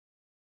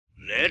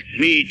Let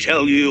me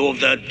tell you of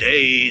the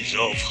days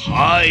of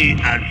high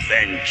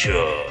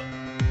adventure.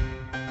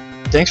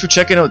 Thanks for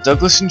checking out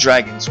Douglas and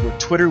Dragons, where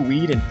Twitter,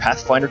 weed, and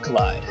Pathfinder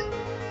collide.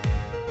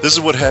 This is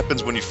what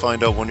happens when you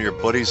find out one of your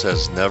buddies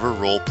has never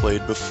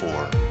role-played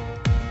before.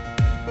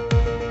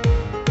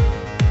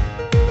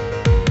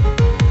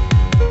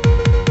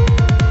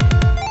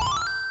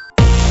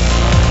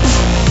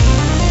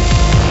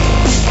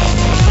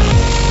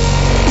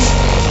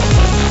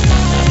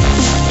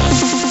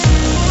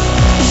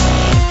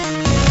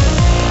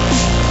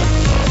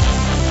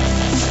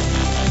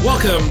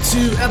 Welcome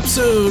to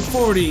episode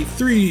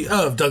 43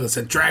 of Douglas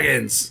and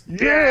Dragons.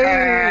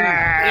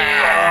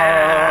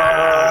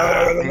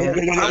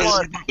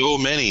 So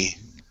many.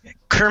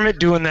 Kermit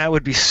doing that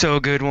would be so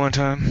good one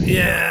time.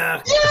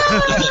 Yeah.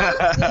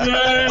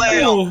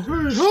 Flail.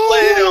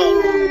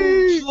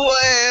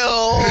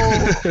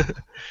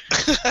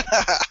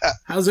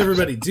 How's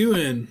everybody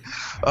doing?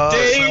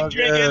 Day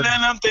drinking and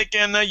I'm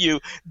thinking of you.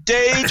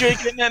 Day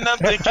drinking and I'm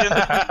thinking of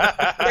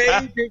you.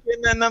 Day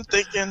drinking and I'm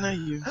thinking of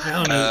you.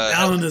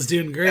 Alan is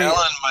doing great.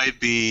 Alan might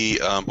be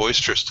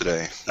boisterous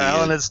today.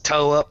 Alan is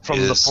toe up from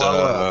the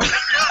flow.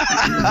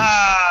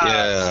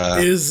 Yeah.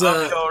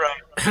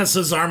 Has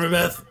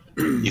Zarmabeth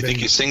You think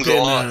he sings a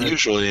lot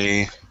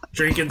usually?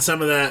 drinking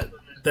some of that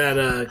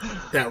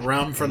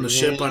rum from the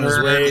ship on his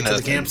way to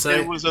the campsite?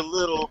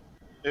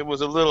 It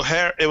was a little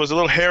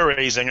hair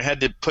raising. I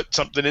had to put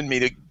something in me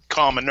to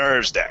calm my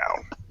nerves down.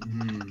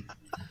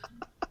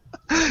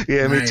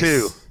 Yeah, me Nice.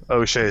 too.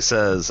 O'Shea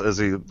says as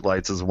he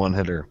lights his one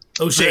hitter.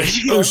 O'Shea,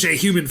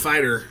 human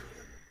fighter.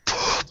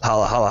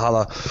 Holla, holla,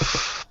 holla.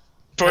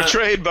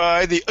 Portrayed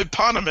by the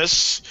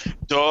eponymous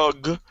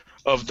Doug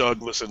of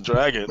Douglas and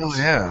Dragons. Oh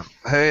yeah.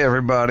 Hey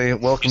everybody,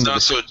 welcome He's to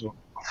not so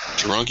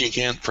drunk he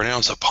can't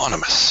pronounce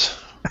eponymous.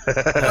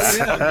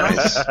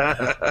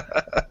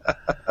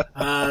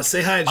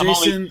 Say hi,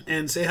 Jason,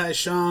 and say hi,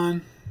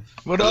 Sean.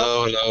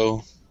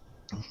 Hello.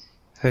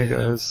 Hey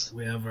guys.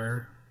 We have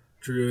our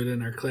druid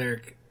and our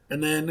cleric.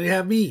 And then we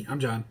have me. I'm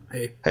John.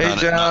 Hey. Hey Not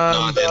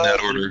John. in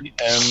that order.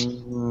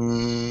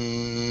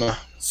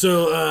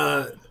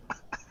 So,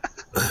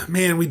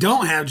 man, we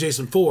don't have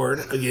Jason Ford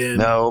again.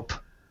 Nope.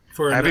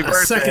 For Happy a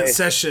birthday. second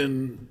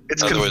session,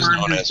 It's Otherwise confirmed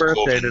known his as birthday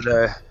Colton.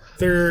 today.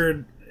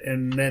 third,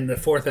 and then the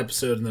fourth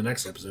episode, and the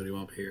next episode he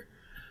won't be here.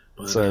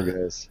 But, So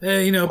guys.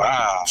 hey,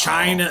 Wow.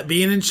 China,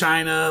 being in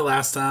China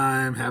last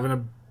time,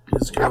 having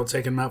his girl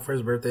take him out for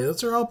his birthday,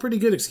 those are all pretty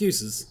good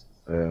excuses.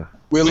 Yeah.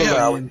 We I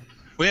have, mean,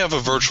 we have a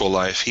virtual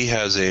life. He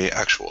has a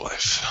actual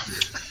life.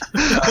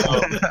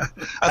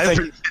 I've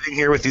been sitting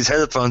here with these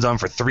headphones on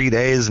for 3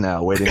 days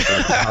now, waiting for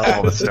the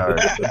call to start.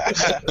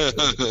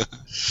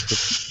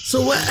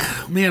 so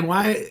what, man?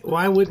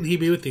 Why wouldn't he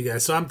be with you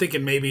guys? So I'm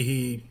thinking maybe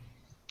he.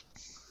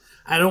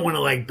 I don't want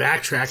to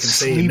backtrack and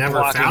say you never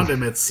Sleepwalking. found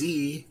him at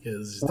sea.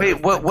 'Cause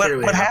Wait, that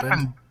clearly what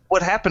happened?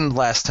 What happened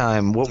last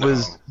time?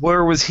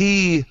 Where was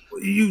he?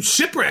 You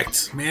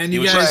shipwrecked, man. He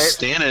You was guys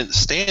just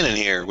standing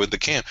here with the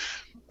camp.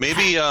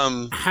 Maybe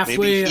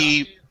halfway.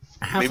 maybe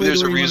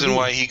there's to a where you reason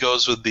wanna why he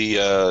goes with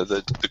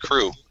the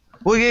crew.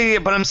 Well, yeah,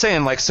 but I'm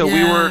saying be. so we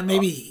Yeah, were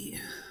maybe.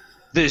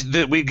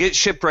 we get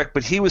shipwrecked,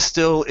 but he was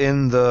still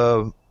in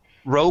the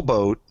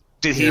rowboat.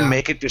 Did he Yeah.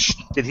 make it to?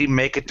 Did he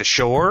make it to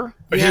shore?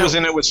 But Yeah. he was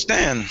in it with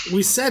Stan.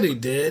 We said he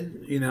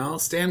did.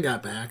 Stan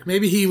got back.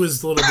 Maybe he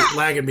was a little bit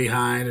lagging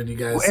behind, and you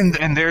guys.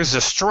 And there's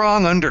a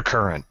strong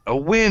undercurrent, a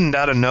wind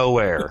out of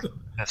nowhere,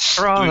 a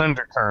strong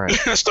undercurrent.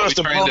 Starts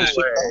to blow away.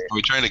 Are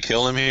we trying to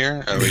kill him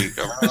here?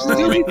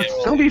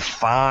 He'll be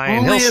fine.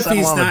 Only He'll if settle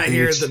he's on the not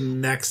here beach. the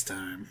next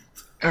time.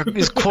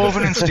 Is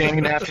Quoven and Stan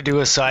going to have to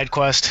do a side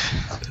quest?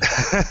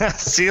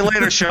 See you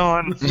later,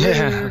 Sean.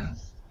 Yeah.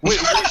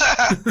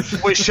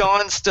 Was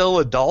Sean still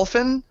a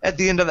dolphin at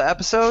the end of the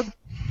episode?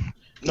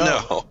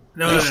 No.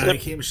 No, He he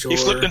came short.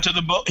 He flipped into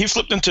the boat. He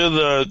flipped into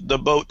the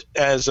boat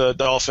as a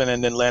dolphin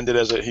and then landed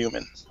as a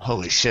human.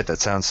 Holy shit, that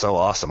sounds so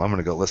awesome. I'm going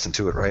to go listen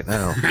to it right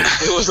now.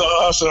 It was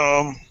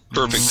awesome.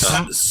 Perfect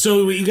time.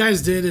 So what you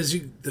guys did is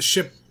the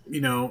ship,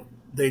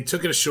 they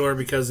took it ashore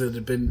because it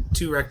had been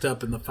too wrecked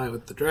up in the fight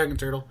with the dragon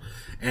turtle,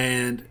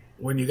 and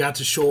when you got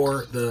to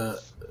shore,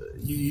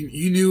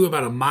 you knew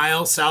about a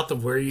mile south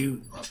of where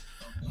you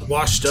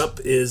washed up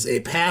is a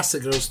pass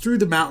that goes through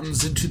the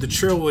mountains into the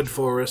Trillwood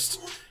forest,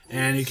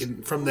 and you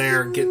can from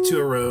there get to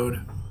a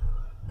road.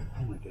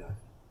 Oh my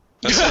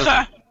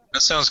god!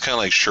 That sounds kind of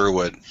like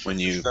Sherwood when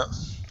you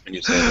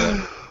say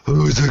that.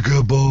 Who's a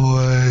good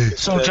boy?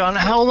 So, John,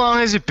 how long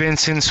has it been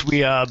since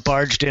we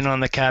barged in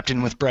on the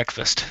captain with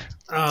breakfast?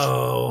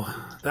 Oh,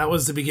 that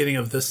was the beginning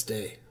of this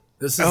day.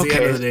 This is the end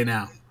Okay. of the day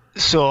now.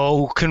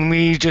 So, can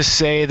we just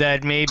say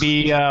that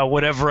maybe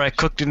whatever I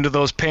cooked into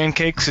those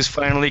pancakes is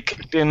finally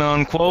kicked in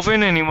on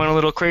Quoven and he went a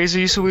little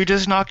crazy, so we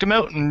just knocked him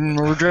out and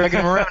we're dragging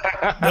him around?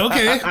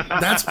 Okay,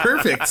 that's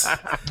perfect.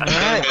 All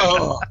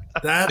right.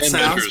 That And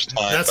sounds Mentor's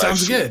time, that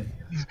sounds actually. good.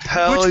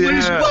 Hell Which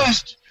way's yeah.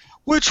 west?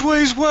 Which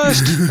way's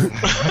west?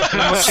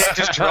 It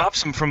just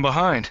drops him from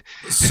behind.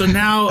 So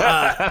now,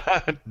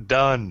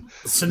 Done.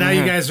 you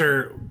guys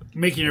are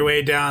making your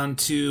way down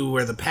to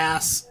where the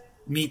pass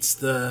meets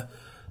the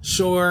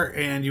shore,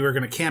 and you were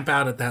going to camp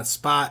out at that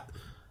spot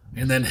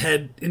and then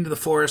head into the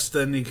forest.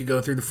 Then you could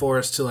go through the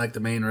forest to like the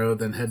main road,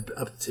 then head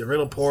up to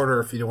Riddleport, or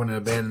if you don't want to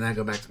abandon that,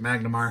 go back to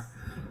Magnamar.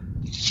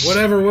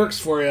 Whatever works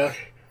for you.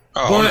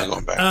 Oh, I'm not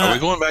going back. Are we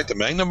going back to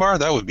Magnamar?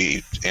 That would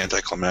be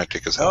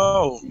anticlimactic as hell.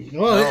 Oh,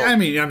 Well, I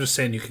mean, I'm just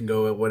saying you can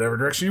go whatever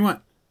direction you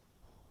want.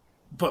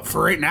 But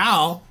for right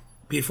now,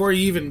 before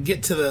you even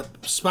get to the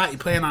spot you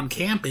plan on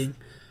camping,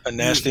 a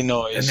nasty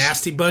noise. a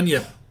nasty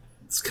bunyip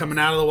is coming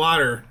out of the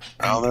water.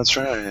 Oh, that's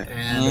right.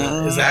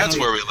 And is That's acting,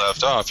 where we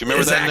left off. You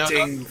remember is that?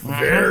 acting I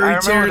very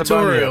remember the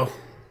territorial. bunyip.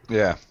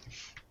 Yeah.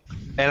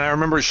 And I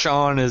remember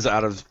Stan is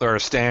out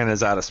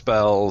of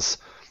spells.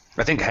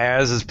 I think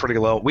Haz is pretty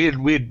low. We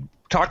had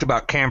talked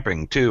about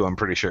camping too, I'm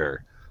pretty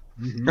sure.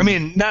 Mm-hmm. I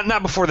mean,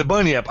 not before the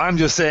bunyip. I'm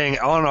just saying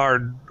on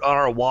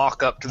our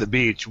walk up to the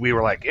beach, we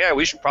were like, yeah,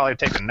 we should probably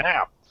take a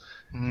nap.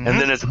 Mm-hmm.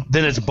 And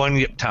then it's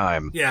bunyip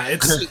time. Yeah,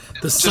 it's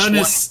the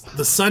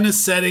sun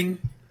is setting.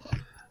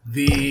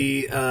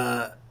 The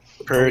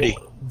Pretty.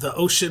 the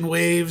ocean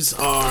waves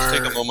are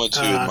Take a moment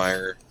to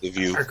admire the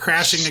view. are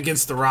crashing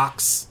against the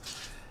rocks,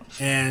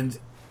 and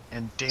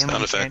damn Sound it, I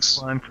can't effects.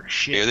 climb for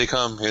shit. Here they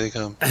come. Here they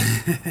come.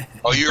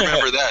 Oh, you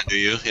remember that, do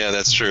you? Yeah,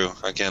 that's true.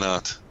 I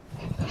cannot.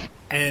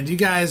 you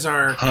guys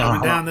are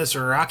coming down this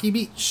rocky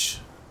beach.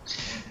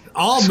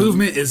 All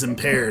movement is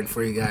impaired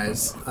for you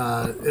guys.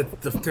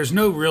 There's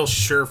no real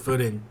sure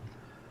footing.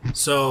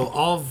 So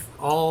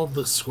all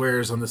the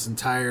squares on this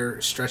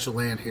entire stretch of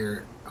land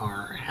here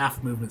are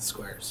half movement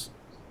squares.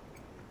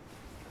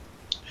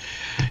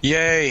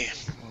 Yay.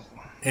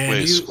 And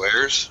Wait,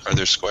 squares? Are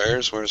there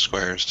squares? Where are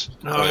squares?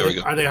 Oh, there we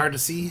go. are they hard to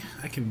see?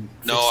 I can.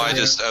 No,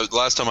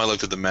 last time I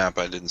looked at the map,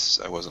 I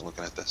wasn't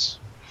looking at this.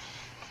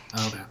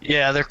 Okay.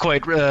 Yeah, they're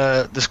quite.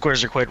 The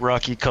squares are quite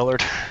rocky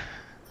colored.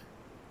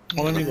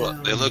 Well, let me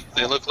look.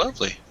 They look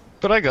lovely.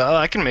 But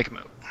I can make them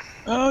out.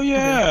 Oh,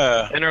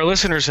 yeah. And our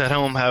listeners at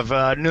home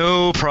have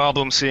no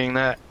problem seeing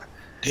that.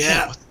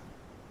 Yeah.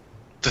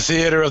 The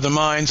theater of the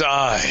mind's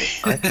eye.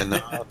 I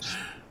cannot.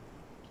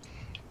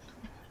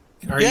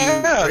 That's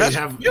you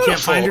can't beautiful.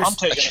 find your, I'm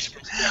taking it.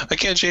 I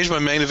can't change my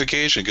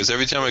magnification because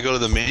every time I go to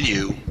the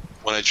menu,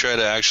 when I try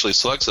to actually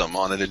select something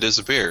on it, it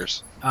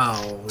disappears.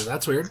 Oh,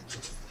 that's weird.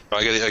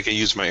 I can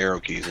use my arrow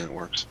keys and it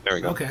works. There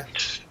we go. Okay.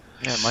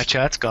 Yeah, my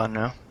chat's gone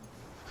now.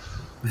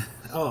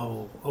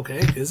 Oh, okay.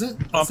 Is it? On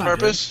That's not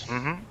purpose?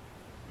 Mm-hmm.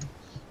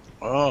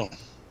 Oh. good.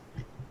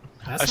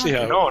 That's I see not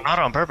how- good. No, not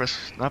on purpose.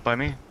 Not by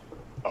me.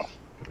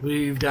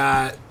 We've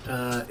got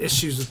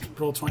issues with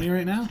Roll20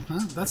 right now. Huh?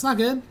 That's not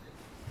good.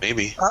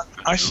 Maybe.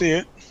 I see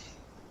it.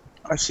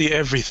 I see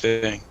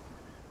everything.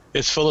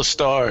 It's full of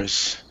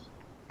stars.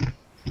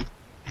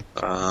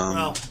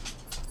 Well,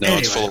 No,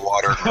 it's full of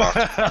water and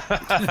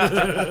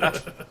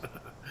rock.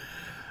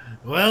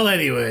 well,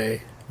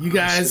 anyway, you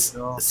guys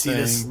see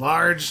this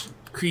large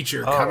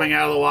creature coming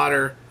out of the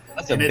water,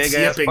 and it's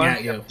big-ass yipping at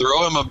bunyip. you.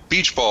 Throw him a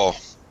beach ball.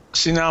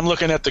 See, now I'm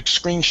looking at the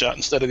screenshot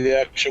instead of the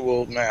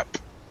actual map.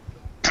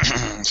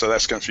 So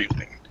that's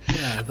confusing.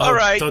 Yeah, All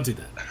right. Don't do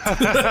that.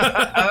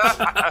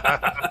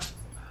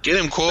 Get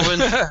him, Quoven.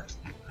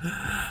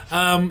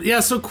 Yeah,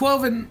 so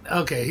Quoven,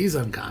 okay, he's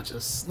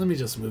unconscious. Let me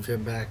just move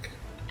him back.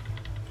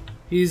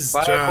 He's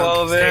Bye, drunk. He's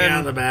Quoven. hanging out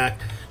in the back.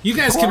 You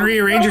guys can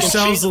rearrange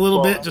yourselves a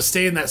little bit. Just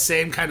stay in that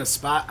same kind of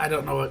spot. I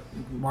don't know what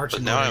marching.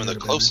 But now order I'm the would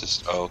have been.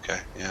 closest. Oh, okay.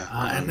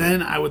 Yeah. And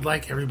then I would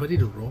like everybody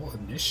to roll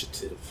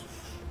initiative.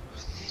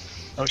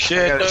 Oh,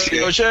 shit.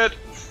 Oh, shit.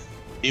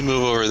 You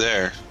move over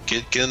there.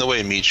 Get in the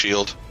way, meat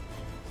shield.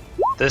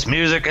 This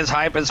music is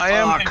hype as fuck. I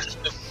am.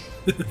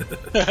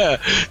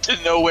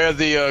 Didn't know where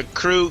the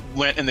crew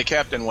went and the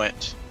captain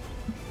went.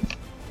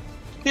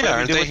 Yeah, What did we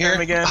aren't do they with here?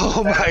 them again?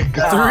 Oh my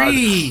god.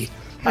 3.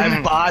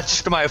 I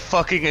botched my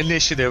fucking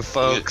initiative,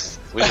 folks.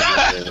 We didn't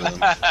get rid of them.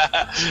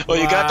 Well,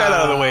 you got that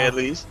out of the way at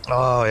least.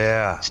 Oh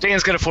yeah.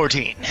 Stan's got a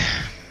 14.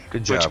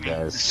 Good Which job, means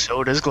guys.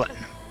 so does Glenn.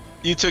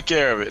 You took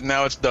care of it.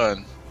 Now it's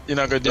done. You're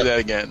not going to do that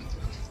again.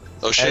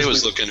 O'Shea As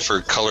was we- looking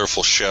for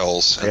colorful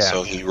shells, and Yeah.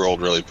 so he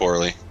rolled really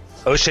poorly.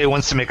 O'Shea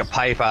wants to make a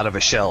pipe out of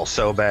a shell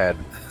so bad.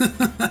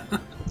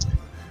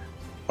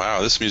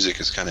 Wow, this music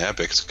is kind of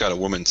epic. It's got a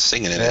woman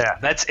singing in it. Yeah,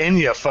 that's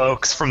Enya,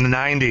 folks, from the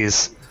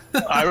 90s.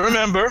 I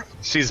remember.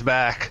 She's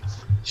back.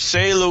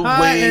 Sail Hi,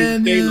 away,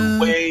 Enya. sail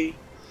away.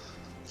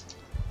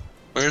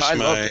 Where's I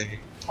love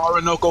my?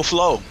 Orinoco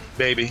flow,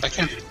 baby.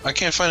 I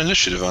can't find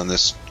initiative on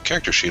this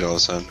character sheet all of a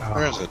sudden.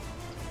 Where is it?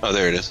 Oh,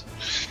 there it is.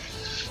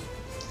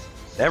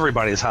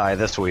 Everybody's high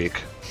this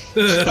week.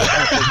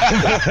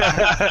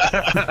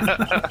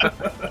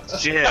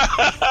 Shit.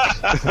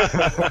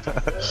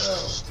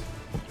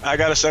 I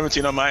got a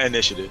 17 on my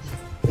initiative.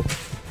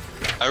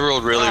 I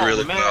rolled really Oh,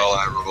 well. man.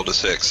 I rolled a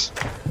 6.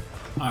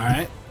 All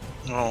right.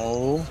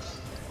 Oh.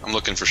 I'm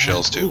looking for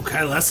shells too. Ooh,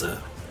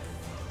 Kylesa.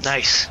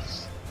 Nice.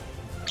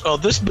 Oh,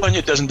 this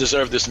bunyip doesn't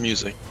deserve this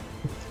music.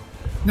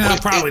 No,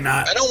 probably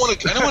not. I don't want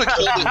to. I don't want to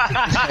kill this.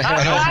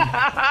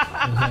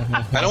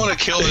 I don't want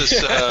to kill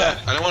this.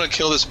 I don't want to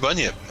kill this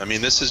bunyip. I mean,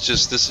 this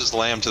is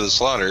lamb to the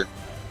slaughter.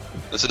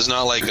 This is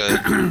not like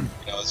a.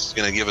 This is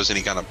going to give us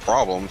any kind of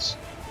problems.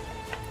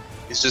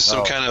 He's just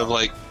some kind of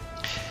like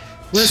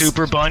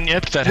Super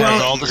Bunyip that has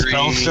all the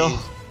spells still.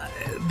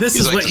 This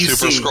he's is like what the you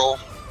Super see. Scroll.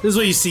 This is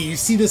what you see. You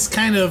see this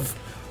kind of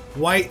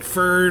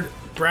white-furred,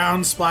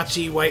 brown,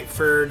 splotchy,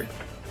 white-furred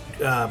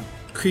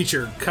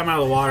creature come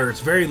out of the water. It's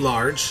very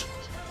large,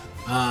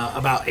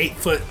 about 8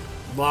 foot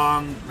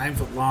long, 9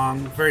 foot long,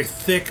 very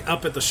thick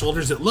up at the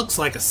shoulders. It looks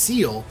like a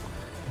seal,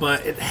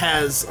 but it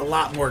has a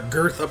lot more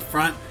girth up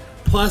front.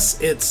 Plus,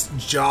 its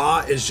jaw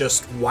is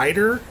just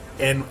wider,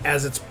 and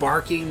as it's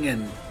barking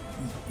and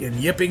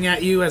yipping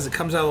at you as it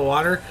comes out of the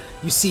water,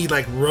 you see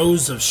like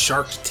rows of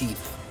shark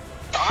teeth.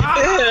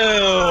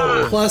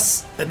 Ew.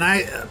 Plus,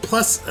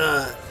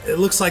 it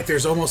looks like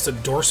there's almost a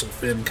dorsal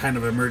fin kind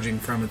of emerging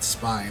from its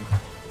spine.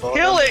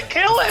 Kill it!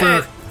 Kill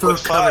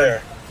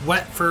it!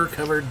 Wet fur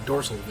covered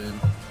dorsal fin.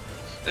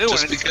 Ew,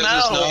 Just and it because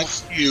it's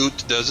smells. not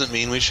cute doesn't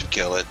mean we should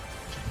kill it.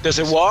 Does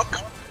it walk?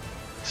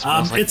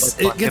 Smells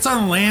like It gets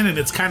on land and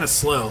it's kind of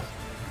slow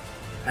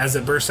as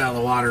it bursts out of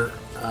the water.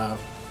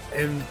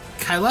 And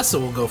Kylesa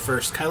will go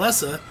first.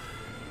 Kylesa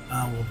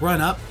will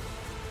run up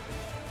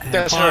and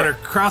That's pull out her. her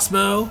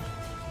crossbow.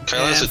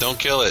 Kylesa, And- don't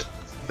kill it.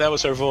 That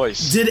was her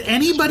voice. Did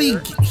anybody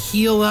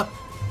heal up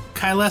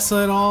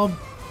Kylesa at all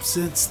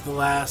since the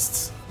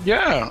last?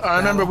 Yeah, I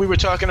remember we were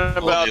talking Well,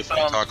 about if we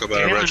talk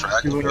about it We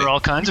retroactively. were all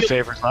kinds of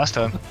favorites last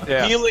time.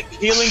 yeah.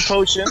 healing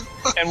potion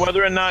and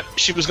whether or not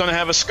she was going to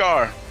have a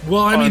scar.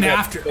 Well, I Oh, mean,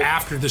 yeah.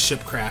 after the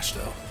ship crashed,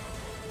 though.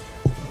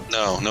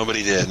 No,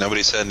 nobody did.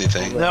 Nobody said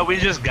anything. No, we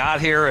just got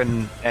here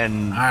and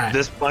right.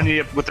 this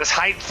Bunyip with this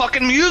hype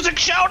fucking music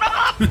showed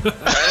up.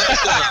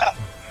 Kylesa,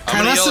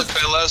 I'm gonna yell at Kylesa-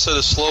 Kylesa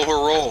to slow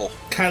her roll.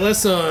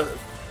 Kylesa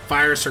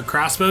fires her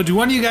crossbow. Do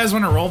one of you guys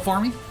want to roll for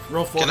me?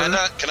 Roll for Can her.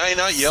 I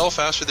not yell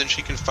faster than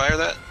she can fire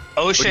that?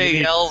 O'Shea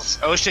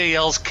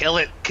yells, kill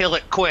it,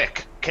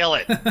 quick, kill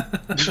it.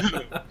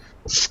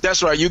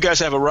 That's right. You guys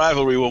have a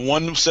rivalry when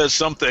one says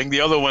something,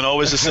 the other one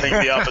always is saying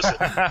the opposite.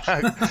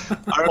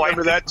 I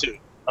remember that too.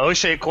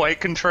 O'Shea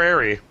quite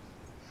contrary.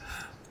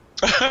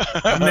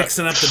 I'm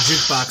mixing up the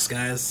jukebox,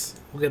 guys.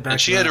 We'll get back And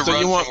to she had that. to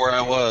run from where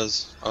I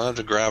was. I'll have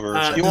to grab her.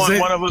 Uh, You Does want it-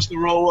 one of us to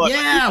roll what?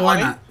 Yeah, why D20?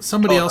 not?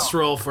 Somebody Oh, else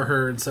roll for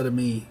her instead of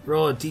me.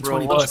 Roll a d20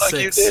 Roll plus Just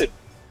like you 6. did.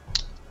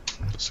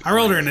 I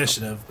rolled her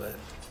initiative, but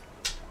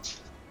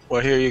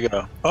Well, here you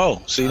go.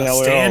 Oh, see now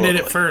we're Stan all did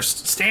over. it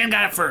first. Stan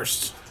got it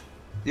first.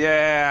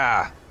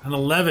 Yeah. An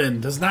 11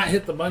 does not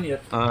hit the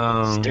bunyip.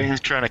 Stan's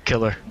trying to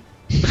kill her.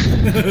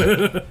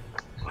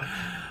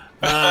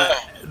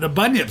 The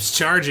bunyip's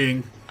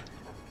charging.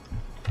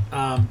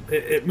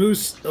 It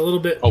moves a little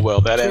bit Oh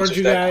well, that towards answers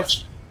you that guys.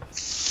 question.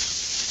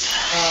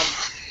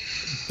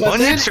 But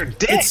then Bunyips are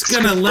dicks. it's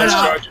gonna let First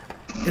out. charge.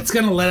 It's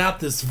gonna let out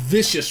this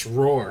vicious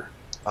roar.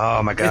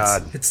 Oh my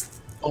god. It's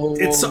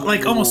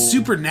like almost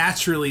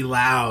supernaturally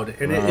loud,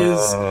 and it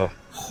is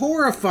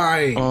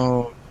horrifying.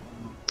 Oh.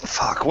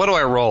 Fuck, what do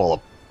I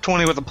roll?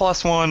 20 with a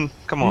 +1?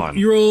 Come on.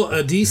 You roll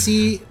a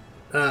DC.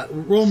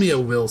 Roll me a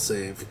will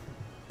save,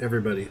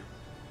 everybody.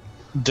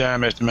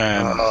 Damn it,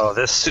 man. Oh,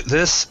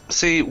 this.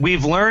 See,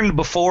 we've learned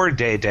before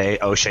Day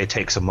O'Shea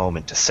takes a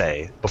moment to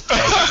say, before,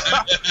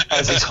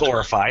 as he's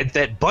horrified,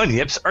 that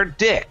bunyips are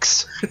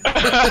dicks.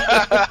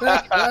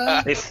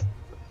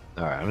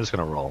 All right, I'm just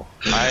gonna roll.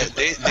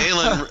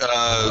 Dalen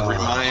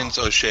reminds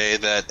O'Shea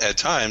that at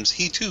times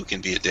he too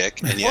can be a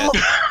dick, and yet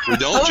we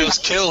don't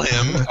just kill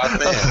him out of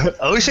man.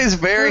 O'Shea's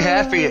very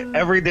happy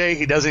every day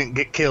he doesn't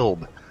get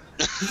killed.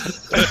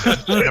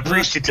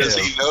 Appreciative. Because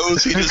he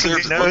knows he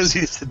deserves He knows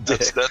he's a dick.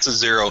 That's a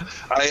 0.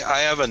 I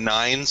have a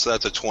 9, so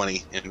that's a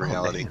 20 in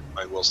reality.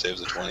 My will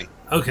save's a 20.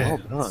 Okay,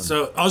 Well done.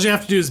 so all you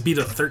have to do is beat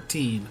a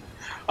 13.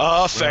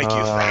 Oh, thank you.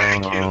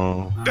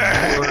 Oh.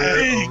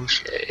 Thank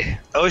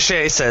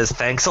O'Shea says,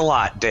 thanks a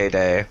lot,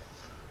 Day.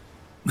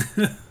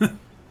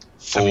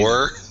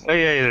 4. Oh,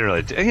 yeah, he didn't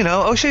really. You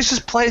know, O'Shea's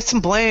just placed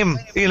some blame,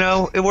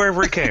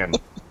 wherever he can.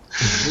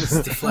 It's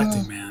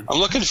deflecting, man. I'm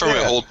looking for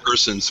my hold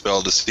person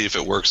spell to see if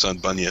it works on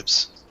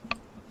bunyips.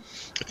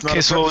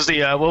 Okay, so what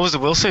was the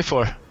will save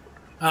for?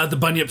 The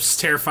bunyip's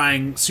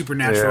terrifying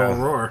supernatural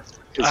Yeah. roar.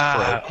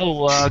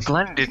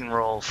 Glenn didn't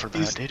roll for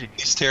that, did he?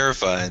 He's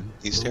terrified.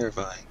 He's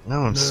terrifying.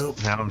 Now I'm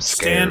Nope.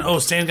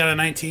 scared. Stan got a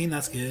 19.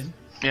 That's good.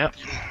 Yep.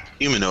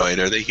 Humanoid.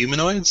 Are they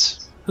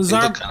humanoids? They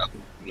Huzzar, look kind of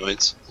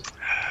humanoids.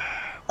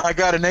 I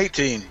got an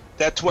 18.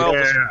 That 12.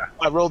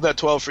 I rolled that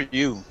 12 for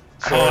you.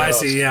 oh, I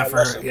see. Yeah,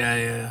 for her.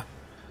 Yeah.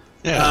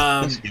 Yeah,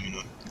 Um, that's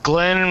humanoid.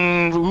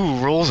 Glenn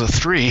rolls a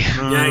 3.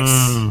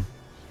 Yikes.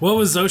 What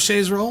was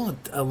O'Shea's roll?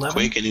 11?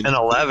 Quaking. An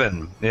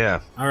 11, yeah.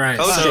 All right.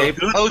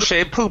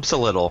 O'Shea poops a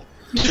little.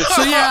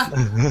 So yeah,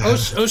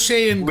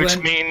 O'Shea and Which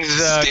Glenn. means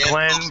Stan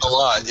Glenn. poops a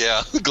lot,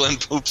 yeah. Glenn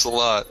poops a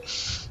lot.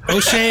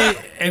 O'Shea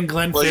and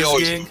Glenn Well, he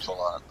always Fizzgig poops a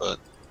lot, but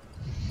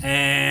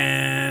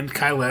and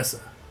Kylesa.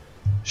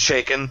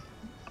 Shaken.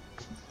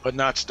 But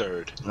not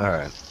stirred. All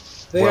right.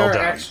 They Well are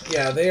done. actually,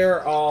 yeah, they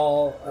are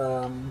all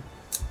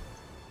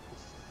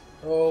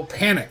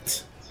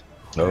panicked.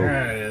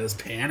 There it is,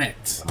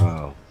 panicked.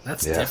 Oh.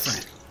 That's Yes.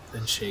 different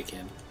than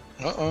shaken.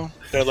 Uh-oh.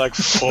 They're like,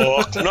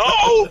 fuck,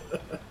 no!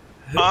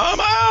 I'm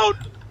out!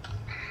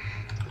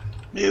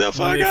 Me the Let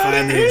fuck me out find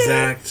of the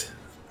here.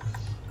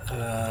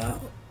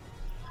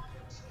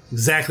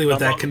 exactly what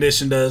that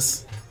condition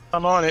does.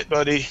 I'm on it,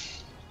 buddy.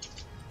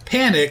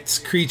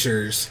 Panicked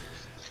creatures.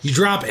 You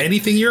drop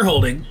anything you're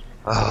holding,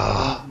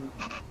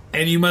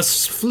 and you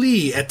must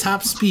flee at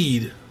top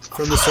speed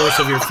from the source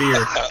of your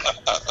fear.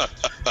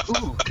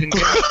 Ooh, can you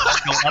go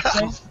up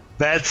there?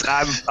 That's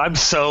I'm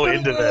so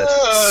into this.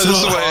 This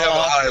is why I have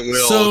a high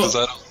will. so- 'cause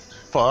I don't,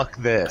 Fuck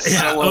this.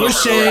 Yeah,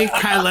 O'Shea,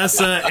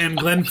 Kylesa, and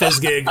Glenn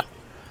Fizgig,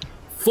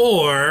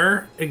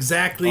 for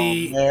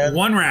exactly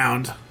 1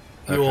 round,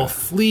 you will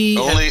flee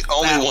Only at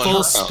one full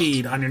round.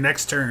 speed on your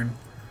next turn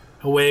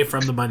away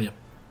from the bunyip.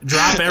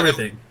 Drop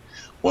everything.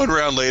 1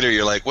 round later,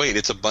 you're like, wait,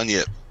 it's a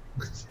bunyip.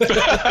 Where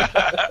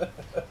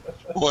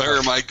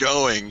am I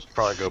going?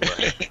 Probably go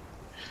by.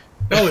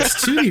 Oh,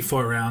 it's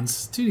 2d4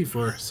 rounds.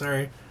 2d4,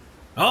 sorry.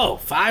 Oh,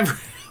 5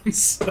 rounds.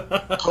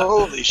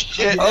 Holy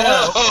shit.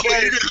 Oh,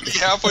 you're going to be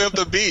halfway up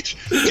the beach.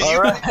 Can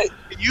you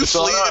all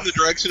flee right. in the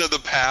direction of the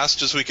past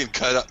just so we can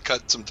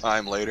cut some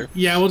time later?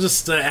 Yeah, we'll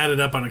just add it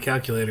up on a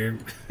calculator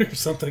or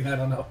something. I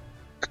don't know.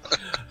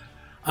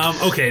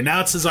 Okay,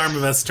 now it's his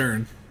Armaveth's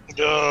turn.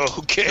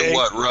 Okay. And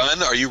what,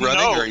 run? Are you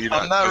running No, or are you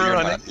not? I'm not Oh,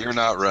 running. You're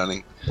not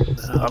running.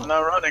 I'm not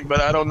running, but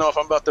I don't know if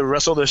I'm about to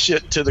wrestle this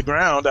shit to the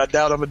ground. I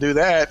doubt I'm going to do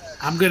that.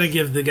 I'm going to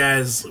give the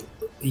guys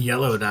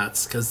yellow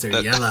dots because they're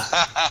yellow.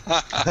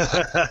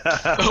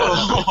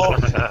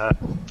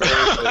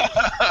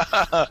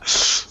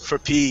 For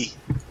P.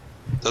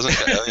 Doesn't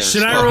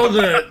Should I roll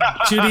the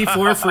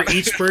 2d4 for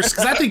each person?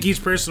 Because I think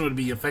each person would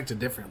be affected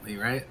differently,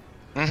 right?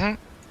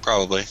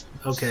 Probably.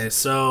 Okay,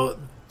 so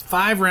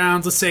 5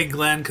 rounds. Let's say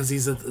Glenn because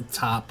he's at the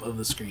top of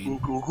the screen.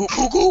 And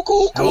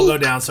we'll go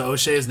down. So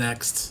O'Shea is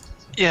next.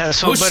 Yeah,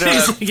 so but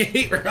O'Shea's like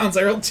 8 rounds.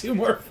 I rolled 2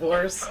 more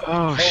 4s.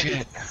 oh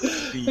shit.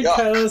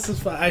 This is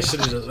fine. I should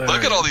have just.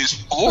 Look at all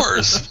these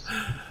 4s.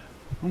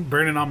 I'm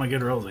burning all my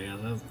good rolls, I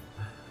guess.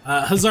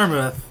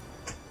 Hazarmaveth,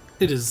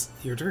 it is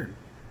your turn.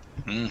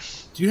 Do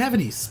you have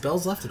any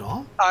spells left at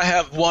all? I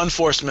have 1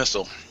 force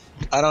missile.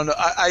 I don't know.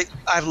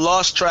 I've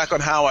lost track on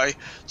how I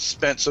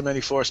spent so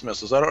many force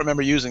missiles. I don't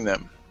remember using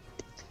them.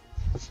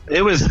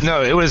 It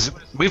was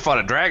we fought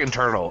a dragon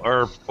turtle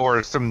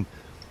or some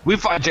we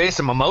fought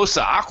Jason Momoa,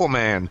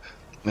 Aquaman,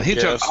 and he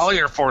Yes. took all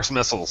your force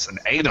missiles and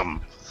ate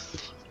them.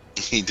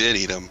 He did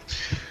eat them.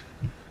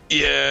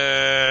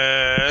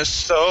 Yeah,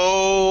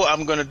 so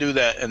I'm going to do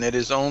that. And it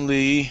is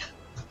only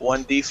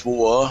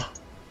 1d4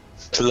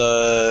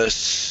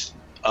 plus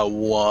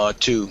a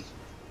 2.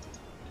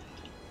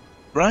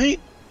 Right?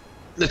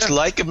 It's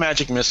like a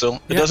magic missile.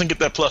 It Yeah. doesn't get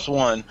that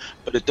 +1,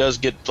 but it does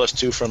get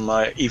 +2 from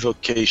my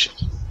evocation.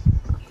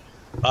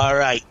 All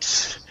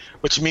right.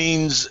 Which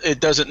means it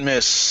doesn't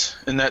miss.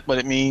 Isn't that what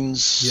it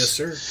means? Yes,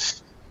 sir.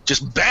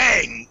 Just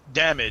bang!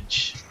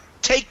 Damage.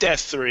 Take that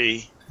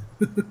 3.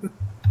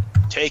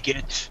 Take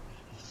it.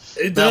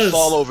 It Now does.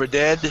 fall over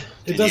dead. It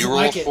Can doesn't you roll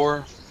like it.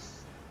 4?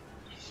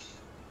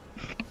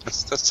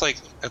 That's like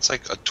a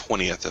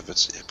 20th of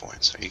its hit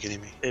points. Are you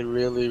kidding me? It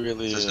really,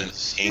 really This is.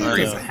 is It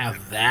angry. doesn't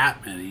have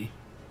that many.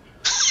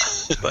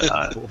 But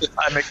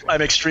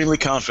I'm extremely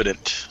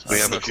confident. We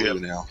have a clue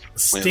now.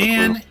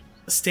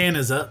 Stan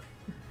is up.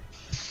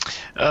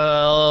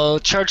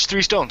 Charge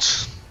 3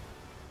 stones.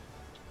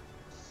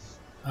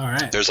 All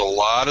right. There's a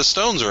lot of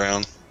stones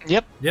around.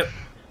 Yep. Yep.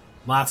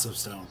 Lots of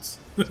stones.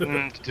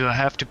 Do I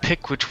have to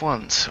pick which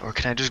ones, or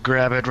can I just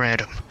grab at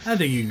random? I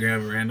think you can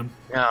grab a random.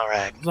 All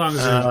right. As long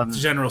as they're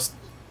general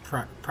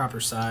proper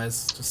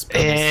size. Just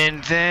spells.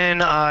 And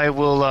then I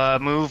will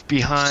move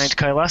behind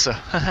Kylesa.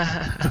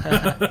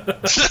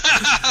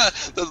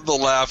 The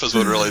laugh is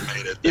what really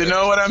made it. You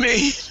know what I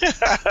mean?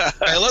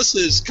 Alyssa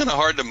is kind of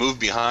hard to move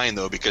behind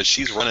though because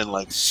she's running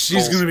like.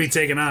 She's going to be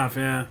taken off,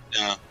 yeah.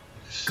 Yeah.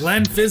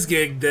 Glenn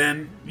Fizgig,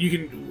 then, you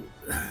can...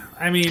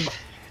 I mean,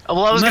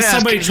 Well, I was unless gonna ask,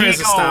 somebody can tries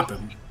he to stop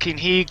him. Can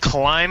he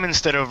climb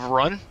instead of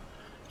run?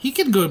 He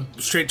can go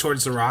straight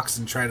towards the rocks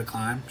and try to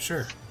climb,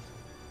 sure.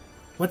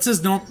 What's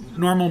his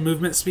normal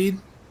movement speed?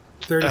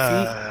 30 feet?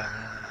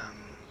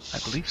 I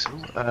believe so.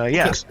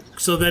 Yeah.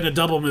 So then a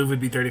double move would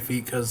be 30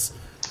 feet because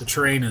the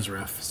terrain is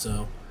rough,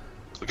 so...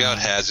 Look out,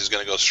 Haz. He's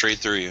going to go straight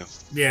through you.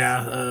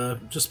 Yeah,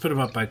 just put him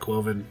up by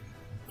Quoven.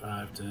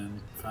 5,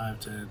 10, 15,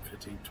 20,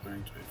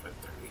 25, 30.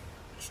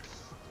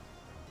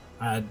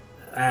 I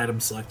had him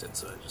selected,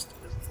 so I just did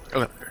it.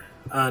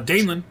 Okay.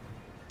 Daneland.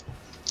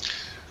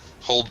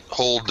 Hold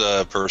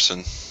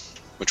person,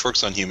 which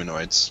works on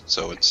humanoids,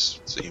 so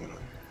it's a humanoid.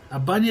 A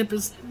bunyip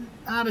is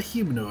not a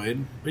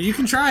humanoid, but you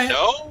can try it.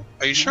 No?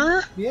 Are you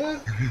sure? Yeah.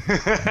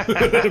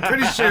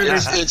 Pretty sure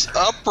It's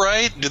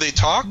upright. Do they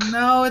talk?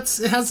 No, it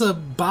has a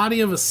body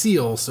of a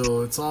seal,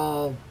 so it's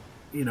all,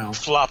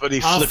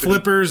 Floppity all flippity.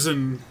 flippers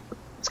and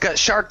It's got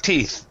shark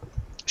teeth.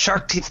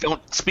 Shark teeth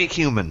don't speak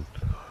human.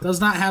 does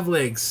not have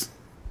legs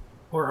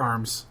or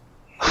arms.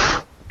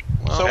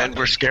 Well, And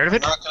we're scared of I'm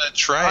it? not going to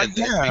try it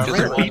then yeah, because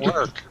it won't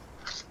work.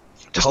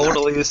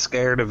 Totally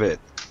scared of it.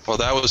 Well,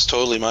 that was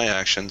totally my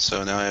action,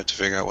 so now I have to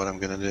figure out what I'm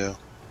going to do.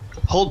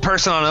 Hold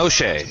person on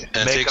O'Shea.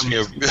 And it takes me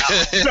a...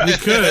 You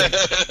could.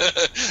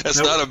 That's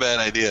not a bad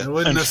idea. It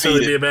wouldn't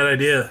necessarily be a bad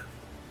idea.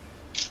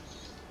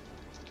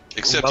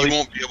 Except you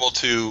won't be able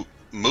to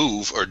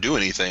move or do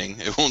anything.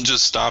 It won't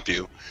just stop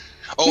you.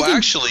 Oh,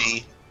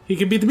 actually... He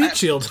can be the meat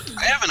shield.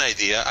 I have an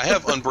idea. I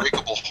have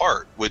Unbreakable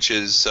Heart, which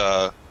is...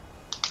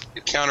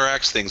 it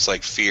counteracts things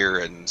like fear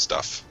and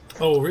stuff.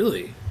 Oh,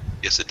 really?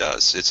 Yes, it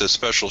does. It's a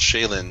special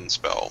Shaylin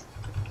spell.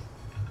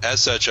 As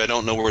such, I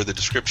don't know where the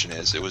description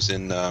is. It was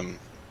in...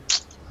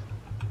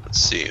 let's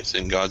see. It's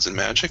in Gods and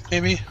Magic,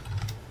 maybe?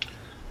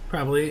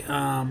 Probably.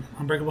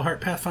 Unbreakable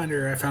Heart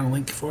Pathfinder. I found a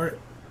link for it.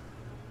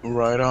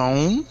 Right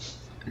on.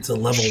 It's a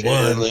level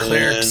 1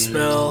 cleric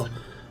spell.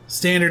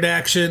 Standard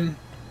action.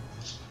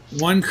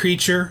 1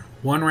 creature,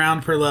 1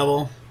 round per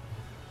level.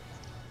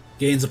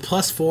 Gains a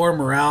 +4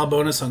 morale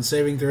bonus on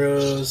saving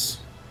throws.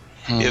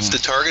 If the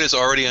target is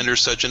already under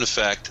such an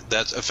effect,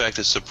 that effect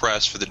is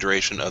suppressed for the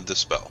duration of the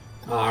spell.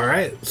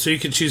 Alright, so you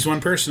can choose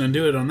one person and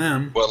do it on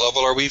them. What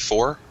level are we?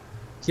 4?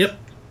 Yep.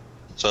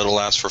 So it'll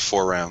last for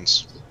 4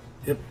 rounds.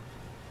 Yep.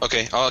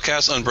 Okay, I'll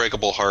cast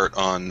Unbreakable Heart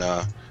on...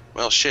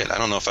 well, shit, I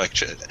don't know if I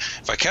should.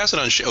 If I cast it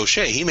on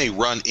O'Shea, he may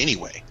run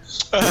anyway.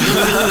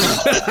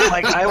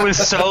 Like, I was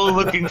so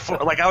looking for...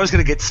 Like, I was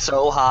going to get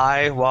so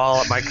high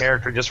while my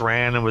character just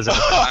ran and was in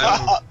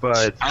the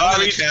but... I'm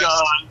going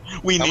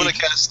to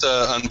cast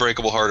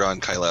Unbreakable Heart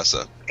on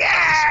Kylesa.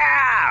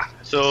 Yeah!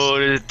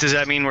 So, does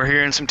that mean we're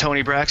hearing some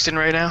Tony Braxton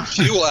right now?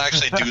 She will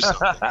actually do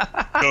something.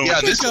 Yeah,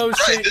 this is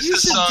right. This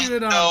is song.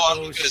 No, I'm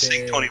going to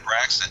sing Tony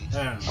Braxton.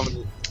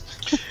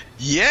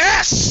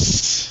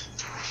 Yes!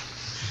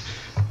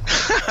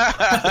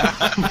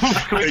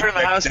 Can we turn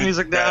the house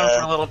music down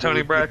for a little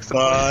Tony Braxton?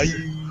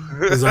 Alan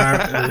is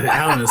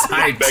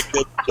hyped.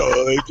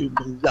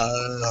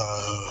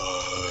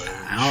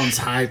 Alan's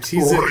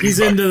hyped. He's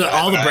into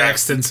all the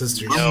Braxton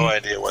sisters. No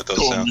idea what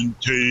those sound.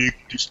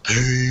 Take this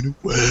pain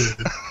away.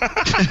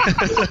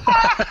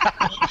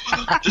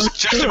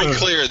 Just to be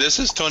clear, this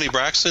is Tony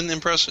Braxton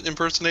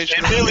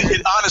impersonation.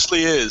 It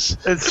honestly is.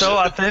 It's so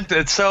authentic.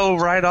 It's so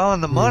right on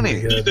the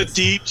money. He's a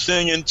deep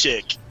singing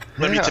chick.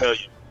 Let me tell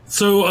you.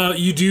 So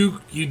you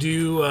do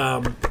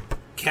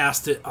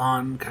cast it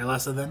on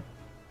Kylesa then?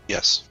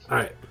 Yes. All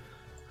right.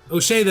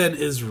 O'Shea then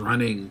is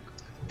running.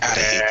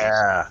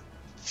 Yeah.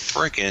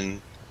 Freaking.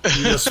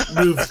 You just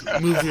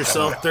move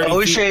yourself 30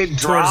 O'Shea feet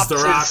towards the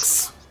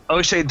rocks.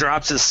 O'Shea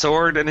drops his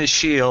sword and his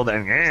shield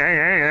and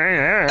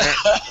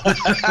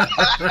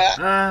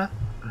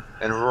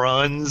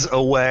runs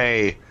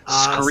away,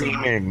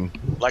 screaming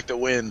like the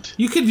wind.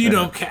 You could,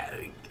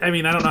 I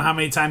mean, I don't know how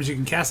many times you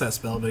can cast that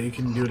spell, but you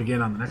can do it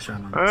again on the next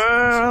round. I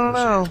don't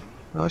know.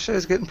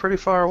 O'Shea's getting pretty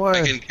far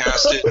away. I can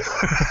cast it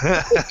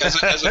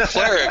as a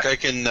cleric. I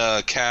can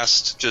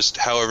cast just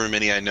however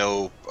many I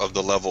know of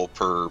the level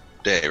per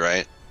day,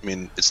 right? I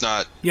mean, it's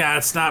not. Yeah,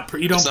 it's not.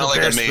 You don't it's not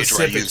prepare like a mage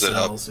where I use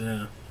spells, it up.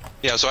 Yeah.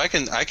 Yeah, so I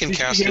can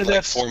cast it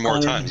like 4 more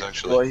times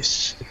actually.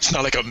 Voice. It's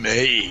not like a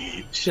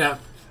mage. Yeah.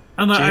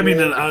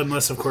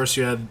 Unless of course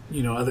you had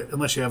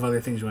unless you have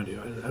other things you want to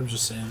do. I'm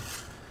just saying.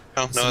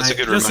 No, that's a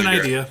good Just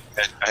reminder. an idea.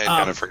 I had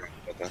kind of forgotten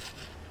about that.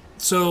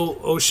 So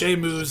O'Shea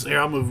moves. Here,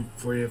 I'll move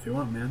for you if you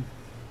want, man.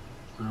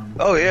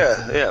 Oh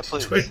yeah,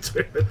 please.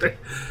 Okay.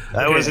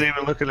 I wasn't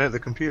even looking at the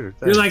computer.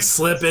 You're like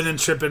slipping and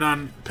tripping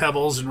on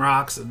pebbles and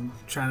rocks and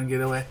trying to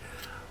get away.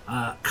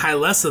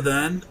 Kylesa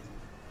then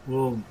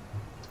will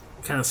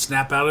kind of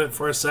snap out of it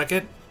for a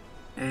second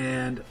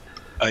and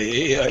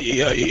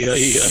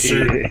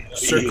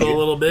circle a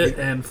little bit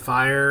and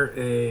fire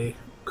a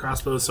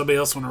crossbow. Somebody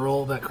else want to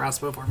roll that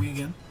crossbow for me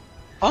again?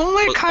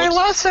 Only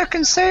Kylesa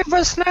can save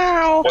us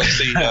now.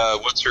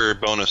 What's her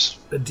bonus?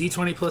 A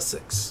D20 plus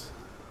 6.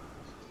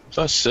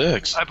 That's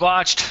 6. I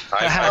botched.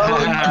 I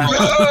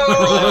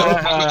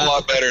rolled a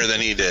lot better than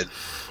he did.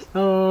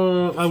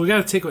 We got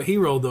to take what he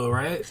rolled though,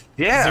 right?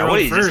 Yeah, what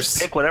do you just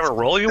pick whatever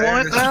roll you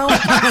want now?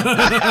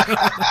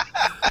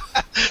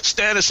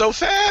 Stan is so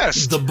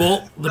fast. The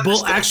bolt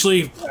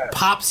actually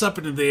pops up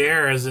into the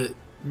air as it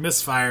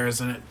misfires,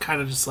 and it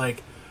kind of just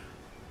like,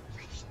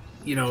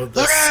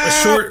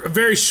 a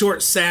very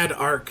short, sad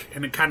arc,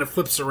 and it kind of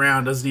flips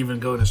around, doesn't even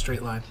go in a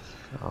straight line.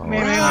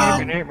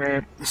 It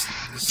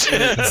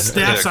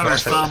snaps on her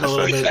thumb a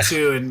little bit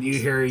too, and you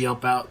hear her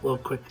yelp out a little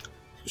quick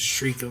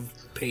shriek of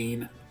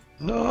pain.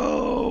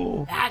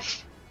 No.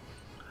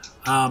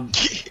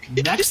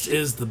 Next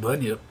is the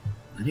Bunyip,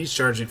 and he's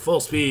charging full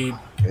speed.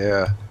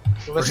 Yeah.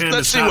 For him,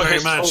 it's not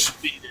very much.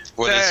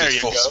 What is his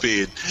full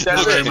speed?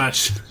 Not very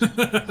much.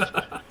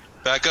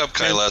 Back up,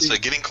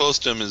 Kylesa. Getting close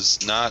to him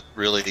is not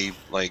really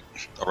like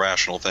a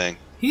rational thing.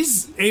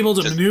 He's able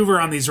to maneuver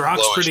on these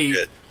rocks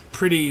blowish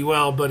pretty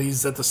well, but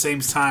he's at the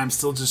same time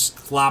still just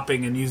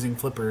flopping and using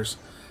flippers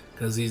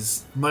because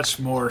he's much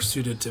more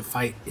suited to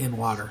fight in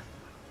water.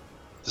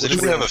 Does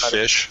anyone have a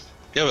fish?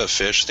 Do you have a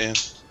fish, Stan?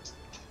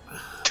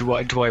 Do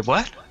I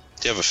what?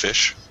 Do you have a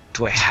fish?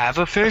 Do I have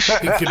a fish?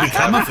 He could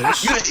become a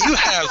fish. You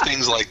have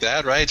things like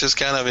that, right? Just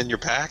kind of in your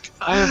pack?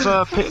 I have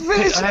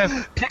I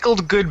have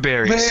pickled good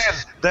berries. Man,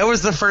 that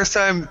was the first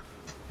time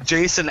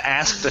Jason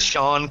asked a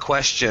Sean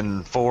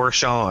question for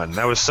Sean.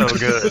 That was so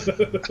good.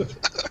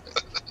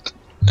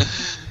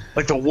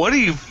 Like what are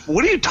you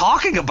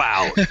talking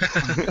about?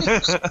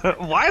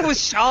 Why would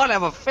Sean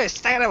have a fish?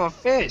 Stan have a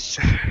fish.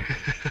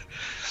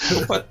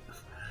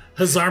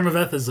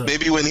 Hazarmaveth is up.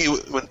 Maybe when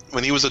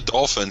he was a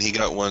dolphin, he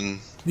got one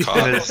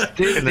caught.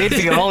 They'd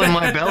be all in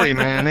my belly,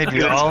 man. They'd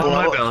be all in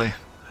my belly.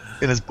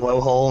 In his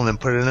blowhole and then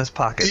put it in his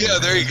pocket. Yeah,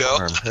 there you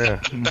go. Yeah.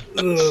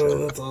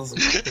 Oh, that's awesome.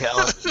 Yeah,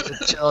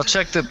 I'll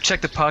check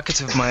the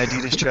pockets of my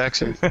Adidas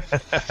tracksuit.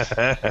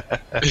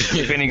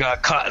 If any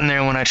got caught in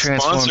there when I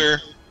transformed. Sponsor.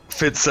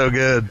 Fits so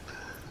good.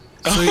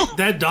 So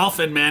that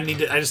dolphin, man,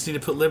 I just need to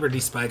put Liberty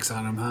spikes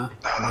on him, huh?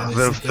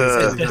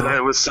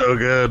 That was so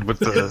good with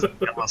the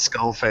yellow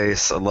skull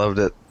face. I loved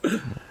it.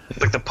 It's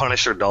like the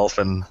Punisher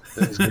dolphin.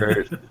 It was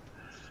great.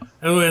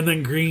 Oh, and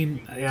then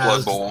green,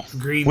 Blood Bowl.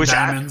 Green Which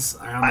diamonds.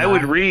 I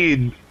would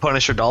read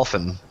Punisher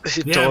Dolphin.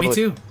 Yeah, me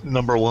too.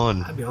 Number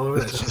one. I'd be all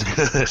over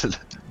that shit.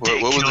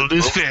 What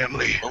his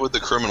family. What would the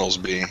criminals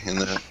be in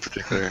that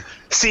particular?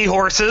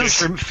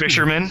 Seahorses.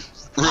 Fishermen.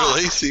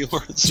 Really?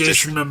 Seahorse?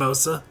 Jason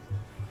Mimosa.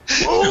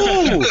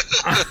 Ooh.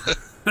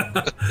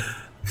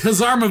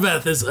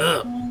 Hazarmaveth is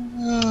up.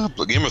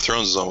 But Game of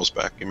Thrones is almost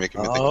back. You're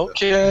making me think of that.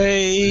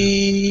 Okay.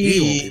 He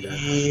won't do that.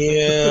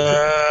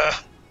 Yeah.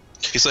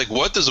 He's like,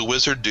 what does a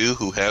wizard do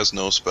who has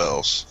no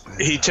spells?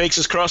 He takes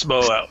his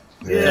crossbow out.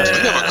 You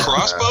have a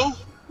crossbow?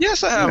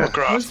 Yes, I have a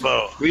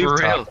crossbow. For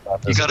real.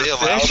 You Do they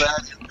allow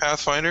that in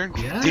Pathfinder?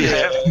 Yeah. Do you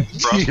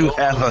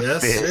have a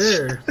Yes, fish?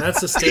 sir.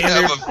 That's a Do you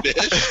standard. have a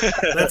fish?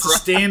 That's a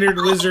standard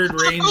wizard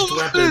ranged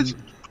weapon.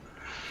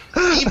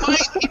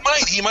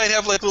 He might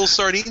have like little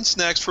sardine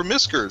snacks for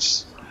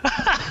Miskers.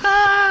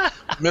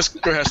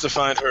 Misker has to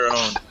find her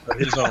own.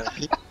 His own.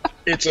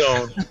 Its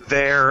own.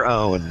 Their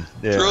own.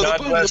 Yeah. Throw God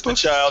bless the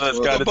child that's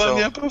got its own.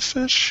 Bunyip of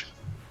fish.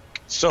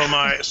 So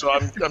I'm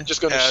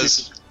just gonna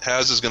shoot.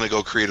 Haz is gonna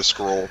go create a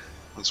scroll.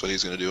 That's what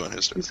he's gonna do on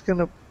his turn. He's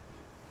gonna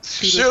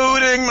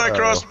Shooting my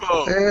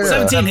crossbow. Yeah.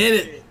 17 hit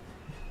it.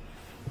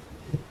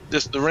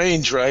 Just the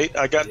range, right?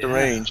 I got the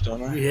range, don't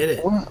You I? hit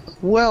it.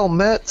 Well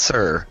met,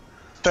 sir.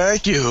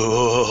 Thank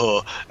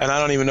you. And I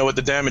don't even know what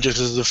the damage is.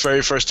 This is the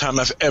very first time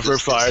I've ever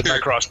fired my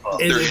crossbow.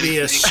 It would be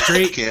a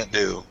straight Can't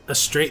do.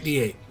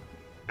 D8.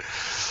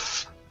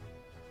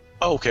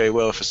 Okay,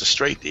 well, if it's a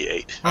straight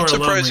D8. I'm Or a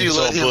surprised lone you range.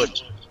 let him.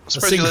 But I'm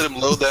surprised you let him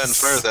load that and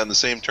fire that in the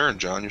same turn,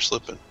 John. You're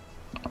slipping.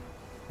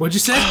 What'd you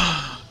say?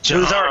 It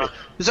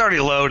was already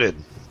loaded.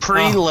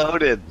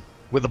 Preloaded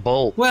with a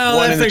bolt. Well,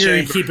 One I in the figure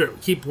you chamber.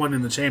 keep one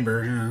in the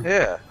chamber. Yeah.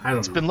 Yeah. I don't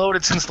It's know. been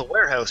loaded since the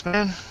warehouse,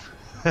 man.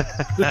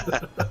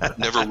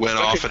 Never went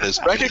off in his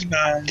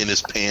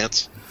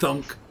pants.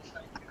 Thunk.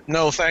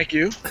 No, thank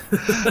you.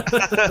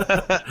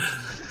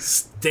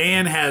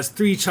 Stan has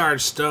 3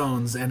 charged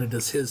stones, and it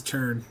is his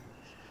turn.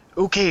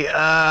 Okay,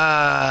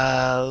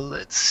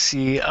 let's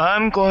see.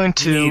 I'm going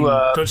You mean-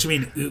 to. don't you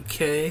mean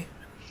okay?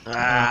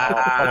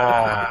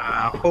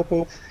 Yeah.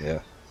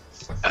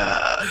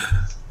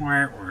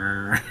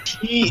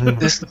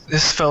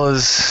 This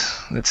fella's.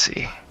 Let's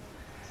see.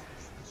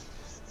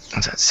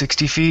 Is that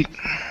 60 feet?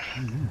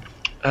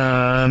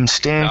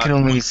 Stan can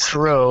only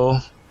throw.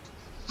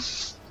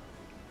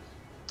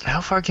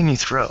 How far can you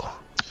throw?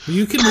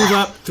 You can move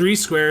up 3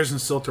 squares and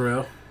still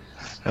throw.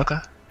 Okay.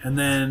 And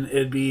then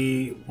it'd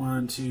be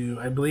 1, 2,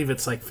 I believe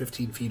it's like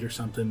 15 feet or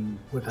something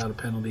without a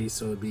penalty,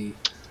 so it'd be...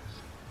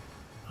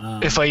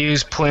 If I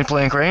use point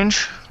blank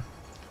range?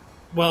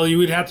 Well, you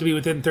would have to be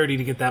within 30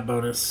 to get that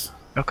bonus.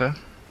 Okay.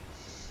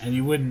 And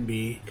you wouldn't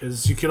be,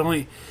 because you can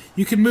only...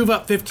 You can move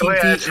up 15 Oh,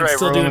 yeah, feet that's and right,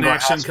 still we're do only an going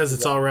action half because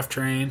it's all rough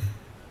terrain.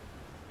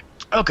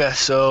 Okay,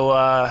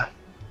 so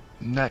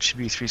that should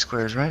be 3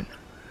 squares, right?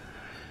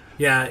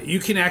 Yeah, you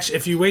can actually...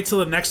 If you wait till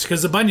the next...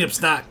 Because the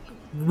bunyip's not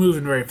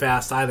moving very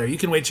fast either. You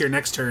can wait till your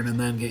next turn and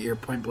then get your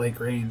point blank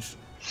range.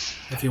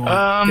 If you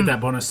want to get that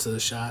bonus to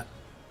the shot.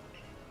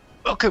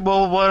 Okay,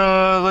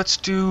 well, let's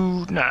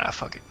do... Nah,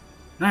 fuck it.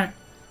 Alright.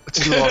 Let's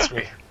do all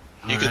 3.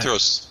 You can throw.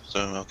 So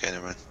okay,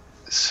 never mind.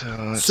 So,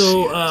 let's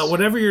see.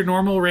 Whatever your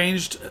normal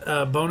ranged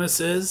bonus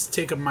is,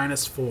 take a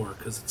 -4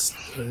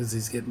 because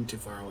he's getting too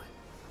far away.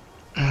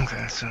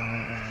 Okay, so...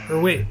 Or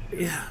wait,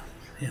 yeah.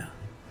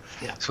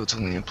 So it's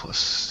only a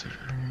plus...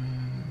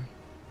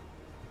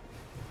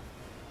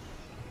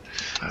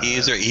 He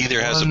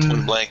either has a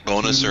point blank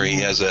bonus or he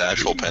has an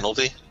actual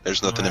penalty.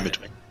 There's nothing in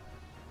between.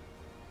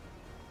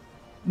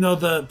 No,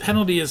 the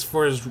penalty is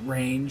for his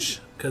range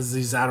because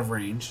he's out of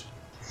range.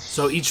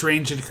 So each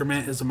range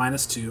increment is a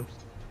 -2.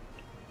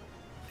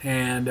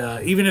 And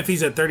even if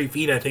he's at 30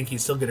 feet, I think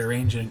he'd still get a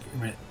range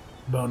increment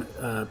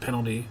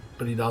penalty,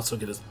 but he'd also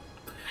get his...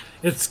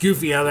 It's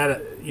goofy how that,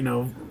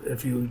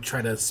 if you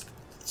try to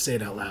say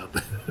it out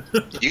loud.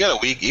 You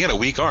got a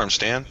weak arm,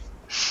 Stan.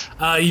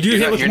 You do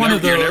hit with one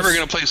of those. You're never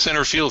going to play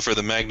center field for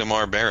the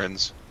Magnamar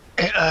Barons.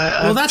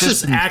 Well, that's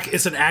just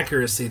it's an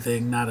accuracy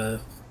thing, not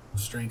a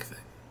strength thing.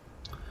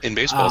 In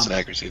baseball, it's an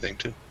accuracy thing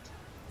too.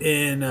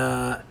 In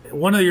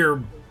one of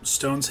your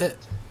stones hit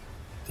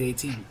the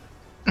 18.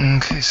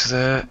 Okay, so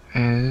that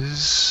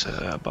is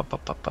what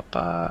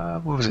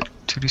was it?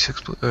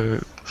 2d6 plus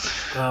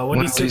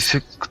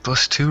 1d6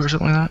 plus 2 or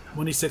something like that.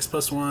 1d6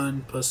 plus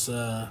 1 plus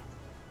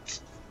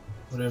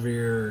whatever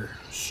your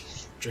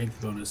strength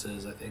bonus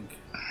is, I think.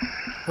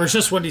 Or it's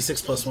just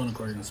 1d6 plus 1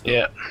 according to the spell.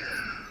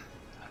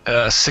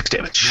 Yeah. 6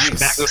 damage.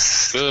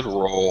 Nice. Good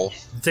roll.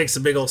 It takes a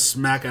big old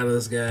smack out of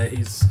this guy.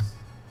 You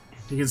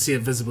can see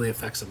it visibly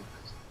affects him.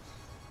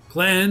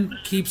 Glenn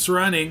keeps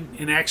running,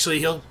 and actually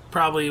he'll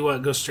probably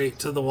go straight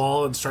to the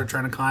wall and start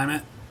trying to climb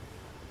it.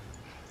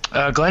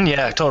 Glenn,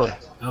 yeah, totally.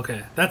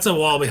 Okay, that's a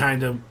wall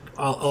behind him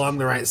along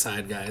the right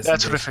side, guys.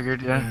 That's what I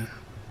figured. Yeah.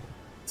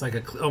 It's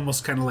like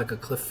almost kind of like a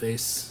cliff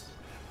face.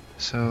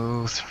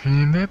 So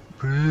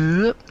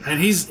 3. And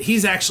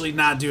he's actually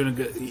not doing a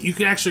good. You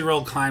can actually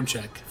roll a climb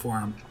check for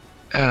him.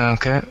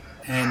 Okay.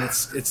 And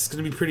it's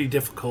going to be pretty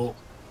difficult.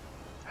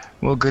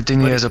 Well, good thing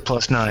he has a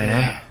 +9,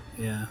 eh?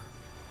 Yeah.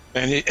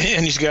 And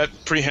he's got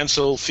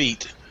prehensile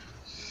feet.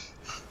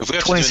 If we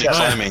have to do any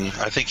climbing,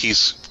 I think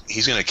he's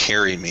going to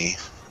carry me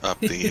up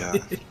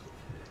the.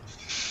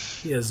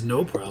 He has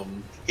no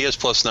problem. He has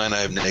 +9. I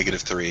have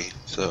 -3,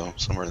 so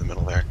somewhere in the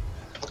middle there.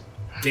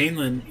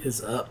 Daneland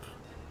is up.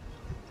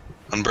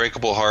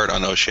 Unbreakable Heart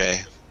on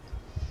O'Shea.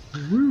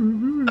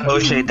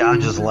 O'Shea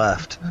dodges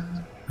left.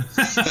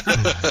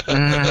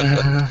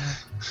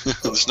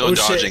 There's no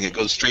dodging; it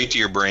goes straight to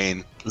your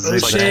brain.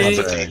 O'Shea,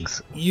 like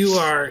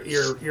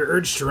your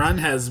urge to run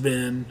has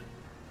been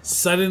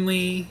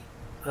suddenly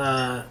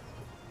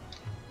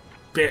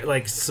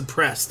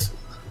suppressed.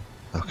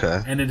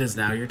 Okay. And it is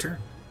now your turn.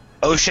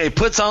 O'Shea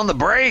puts on the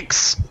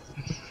brakes.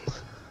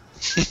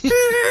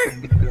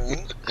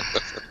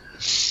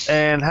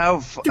 And how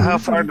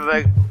far did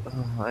I?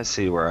 Oh, I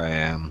see where I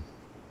am.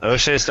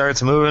 O'Shea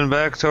starts moving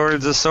back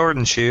towards the sword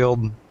and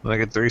shield.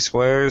 Make it 3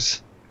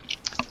 squares.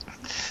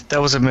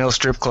 That was a male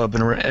strip club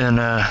in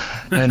a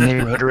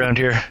neighborhood around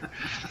here.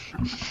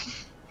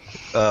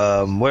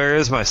 Where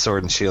is my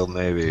sword and shield?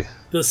 Maybe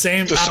the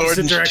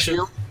opposite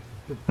direction.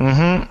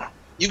 Mm-hmm.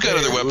 You've got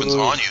other weapons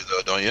on you,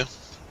 though, don't you?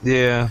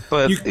 Yeah,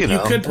 but you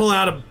know. could pull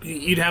out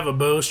you'd have a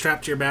bow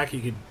strapped to your back. You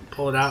could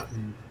pull it out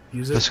and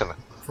use it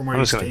from where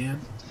you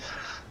stand.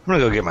 I'm gonna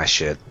go get my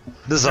shit.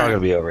 This is all gonna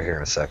be over here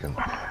in a second.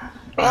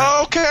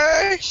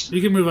 Okay.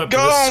 You can move up. Go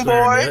on,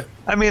 boy.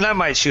 I mean, I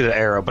might shoot an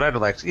arrow, but I'd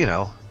like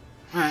to,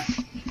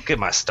 get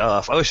my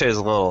stuff. O'Shea's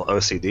a little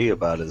OCD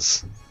about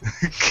his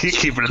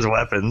keeping his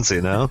weapons,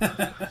 I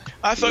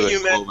thought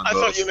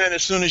you meant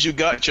as soon as you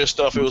got your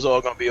stuff, it was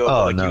all gonna be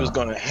over. No. You was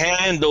gonna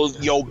handle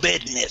your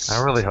business.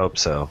 I really hope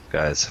so,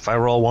 guys. If I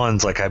roll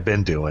ones like I've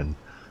been doing.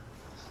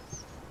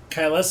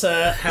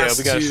 Kylissa has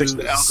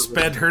to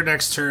spend her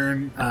next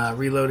turn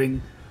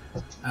reloading,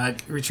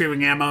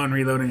 retrieving ammo and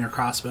reloading her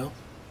crossbow.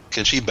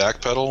 Can she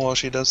backpedal while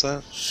she does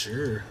that?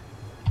 Sure.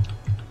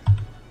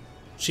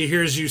 She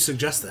hears you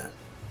suggest that.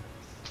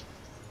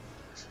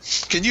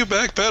 Can you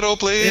backpedal,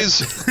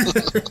 please?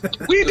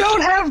 We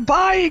don't have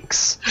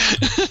bikes!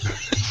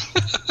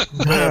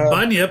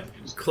 Bunyip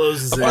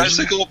closes in.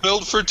 Bicycle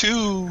built for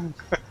 2.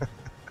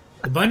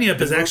 The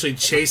Bunyip is actually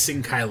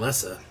chasing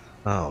Kylissa.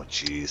 Oh,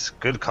 jeez.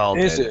 Good call,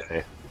 Is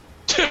Day.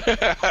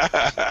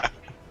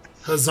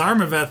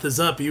 Zarmaveth is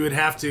up. You would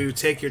have to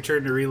take your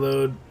turn to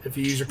reload if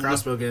you use your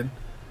crossbow again.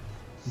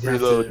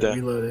 Reload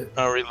it.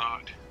 I'll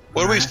reload.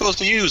 What are we supposed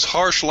to use?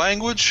 Harsh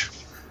language?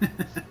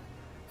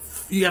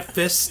 You got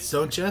fists,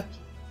 don't you?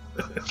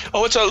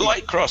 Oh, it's a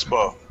light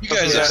crossbow. You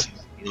guys have seen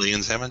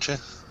aliens, haven't you?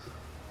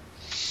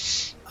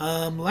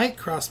 Light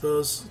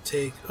crossbows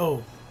take.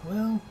 Oh,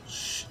 well.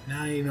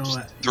 Now you know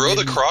what. Throw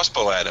the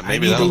crossbow at him.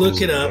 Maybe I need to that'll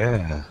look it up.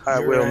 Yeah. I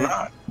will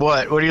not.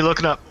 What are you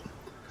looking up?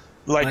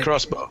 Light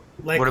crossbow.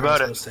 Light What about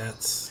crossbow it?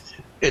 Stats.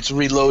 It's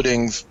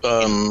reloading He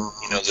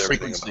knows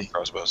everything frequency. about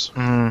crossbows.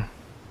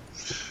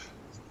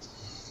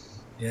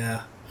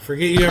 Yeah.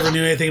 Forget you ever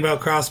knew anything about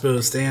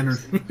crossbows, Stan.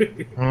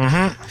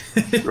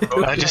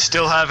 I just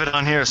still have it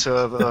on here,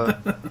 so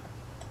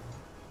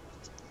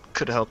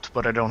could have helped,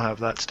 but I don't have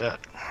that stat.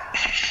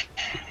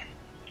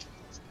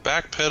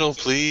 Backpedal,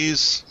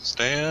 please,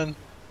 Stan.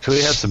 Could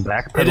we have some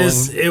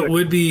backpedaling? It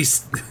would be.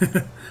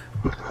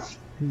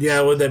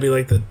 Yeah, would that be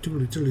like the.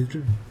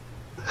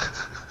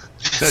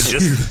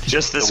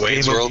 just this The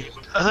Wayne's game. World.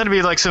 I thought it'd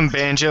be like some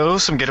banjo,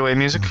 some getaway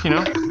music,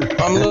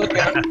 I'm looking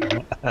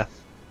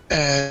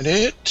at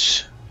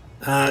it.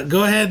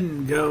 Go ahead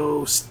and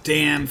go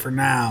Stan for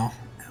now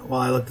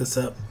while I look this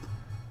up.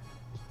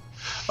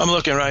 I'm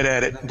looking right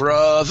at it.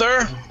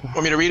 Brother,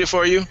 want me to read it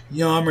for you?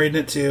 Yo, I'm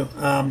reading it too.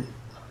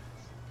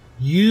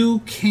 You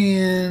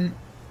can.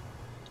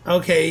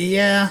 Okay,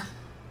 yeah.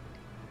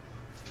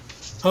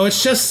 Oh,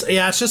 it's just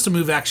a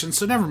move action,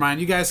 so never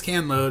mind. You guys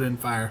can load and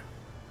fire.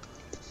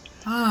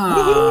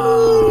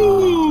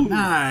 Oh,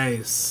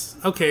 nice.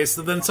 Okay,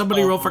 so then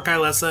somebody roll for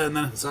Kylissa and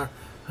then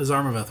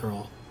Hazarmaveth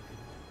roll.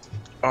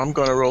 I'm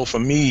gonna roll for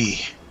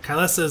me.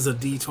 Kylissa is a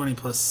D20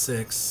 plus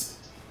 6.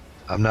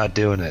 I'm not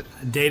doing it.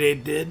 Day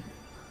did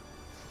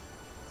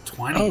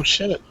 20. Oh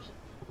shit!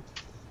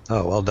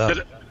 Oh, well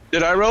done.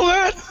 Did I roll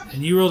that?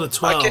 And you rolled a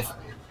 12.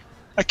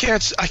 I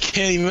can't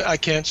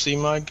see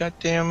my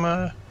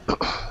goddamn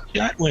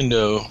yacht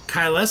window.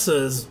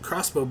 Kylessa's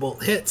crossbow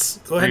bolt hits.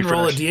 Go ahead and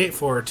roll a d8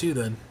 for her too,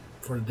 then,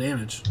 for the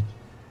damage.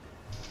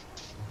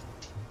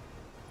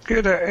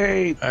 Get an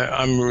 8.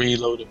 I'm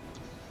reloading.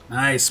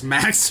 Nice,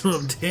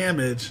 maximum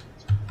damage.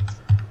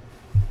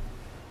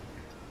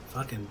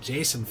 Fucking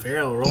Jason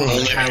Farrell rolling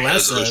with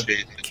Kylessa,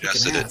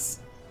 kicking ass.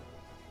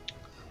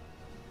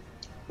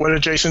 What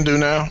did Jason do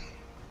now?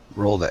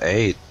 Roll the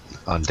 8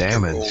 on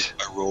damage.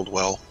 I rolled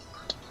well.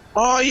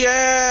 Oh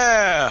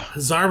yeah!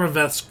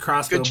 Zarmaveth's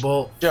crossbow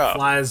bolt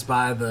flies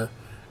by the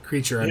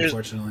creature,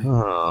 unfortunately.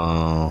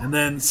 Oh. And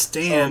then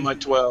Stan. My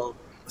 12.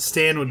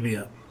 Stan would be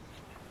up.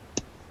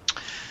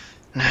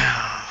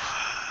 Now.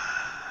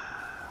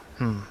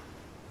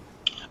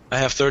 I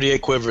have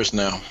 38 quivers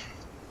now.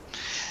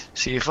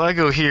 See, if I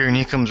go here and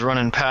he comes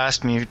running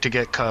past me to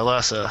get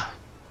Kylessa,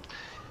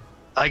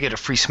 I get a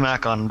free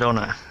smack on him, don't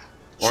I?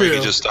 Or he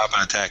can just stop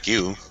and attack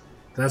you.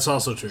 That's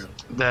also true.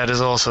 That is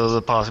also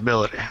the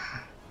possibility.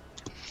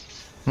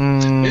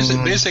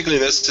 Basically,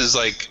 this is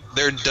like,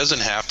 there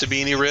doesn't have to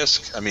be any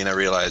risk. I mean, I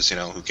realize,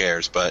 who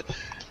cares, but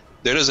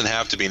there doesn't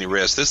have to be any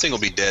risk. This thing will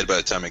be dead by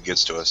the time it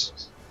gets to us.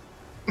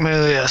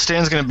 Well, yeah,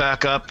 Stan's going to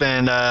back up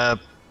and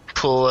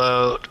pull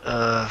out...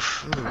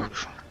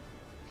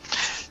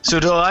 So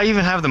do I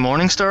even have the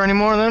Morningstar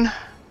anymore then?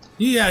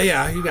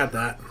 Yeah, you got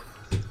that.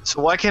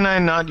 So why can I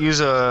not use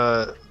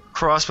a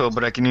crossbow,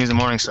 but I can use a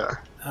Morningstar?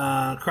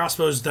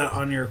 Crossbow's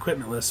on your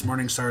equipment list.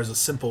 Morningstar is a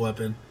simple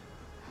weapon.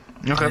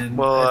 Okay, and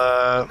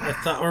well... I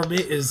thought, or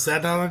is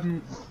that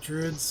on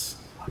druids?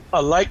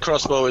 A light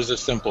crossbow is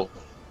as simple.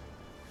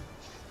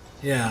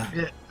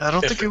 Yeah. I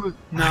don't think it would...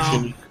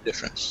 No.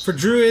 Difference. For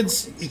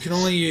druids, you can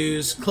only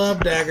use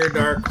club, dagger,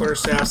 dart,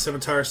 quarterstaff,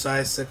 scimitar,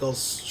 scythe,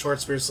 sickles,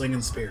 short spear, sling,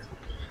 and spear.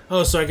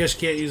 Oh, so I guess you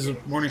can't use a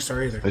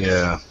Morningstar either.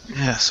 Yeah.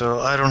 Yeah, so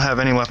I don't have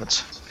any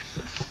weapons.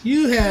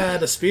 You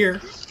had a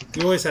spear.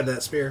 You always had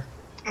that spear.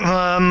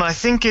 I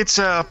think it's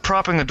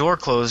propping the door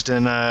closed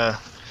in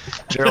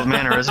Gerald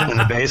Manor, isn't it? In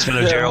the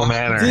basement of Gerald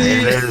Manor.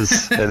 It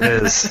is. It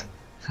is.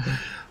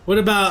 What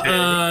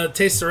about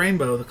Taste the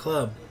Rainbow, the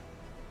club?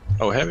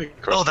 Oh, heavy.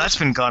 Oh, that's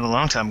been gone a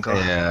long time ago.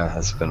 Yeah,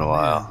 that's been a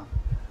while.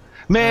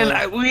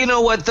 Man, you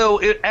know what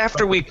though?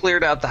 After we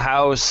cleared out the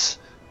house,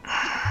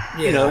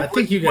 Yeah, I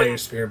think you got your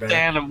spear back.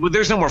 and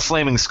there's no more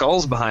flaming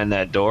skulls behind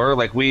that door.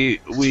 Like I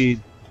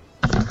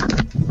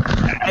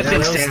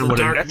think Stan would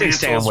have. I think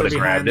Stan would have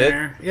grabbed it.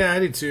 There. Yeah, I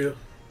do too.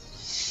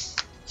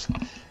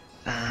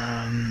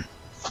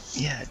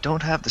 Yeah, I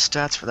don't have the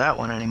stats for that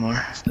one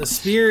anymore. The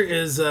spear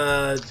is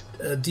a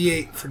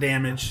D8 for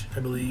damage, I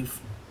believe,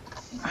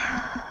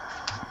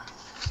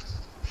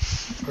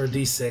 or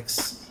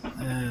D6.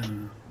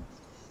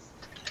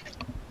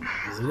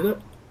 Is it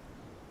up?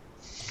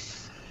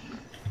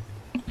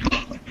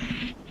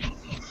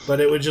 But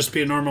it would just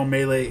be a normal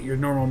melee, your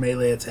normal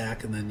melee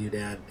attack, and then you'd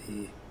add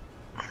the.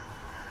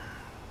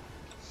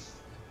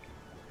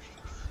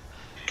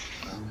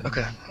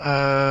 Okay.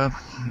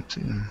 Let's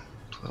see.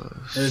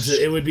 Plus...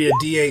 It would be a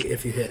D8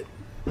 if you hit.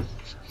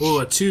 Ooh,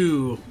 a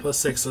 2 plus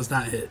 6 does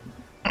not hit.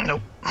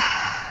 Nope.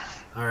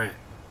 All right.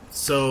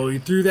 So you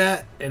threw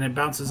that, and it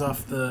bounces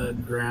off the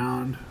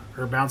ground,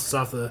 or bounces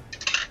off the.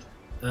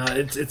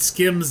 It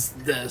skims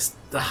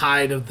the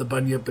hide of the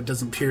bunyip, but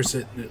doesn't pierce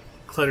it. It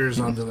clatters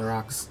onto the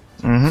rocks.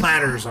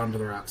 Clatters onto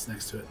the rocks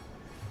next to it.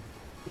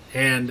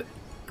 And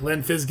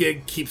Glenn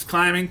Fizgig keeps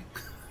climbing.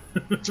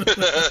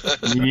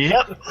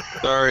 Yep.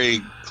 Sorry,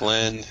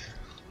 Glenn.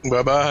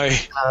 Bye-bye.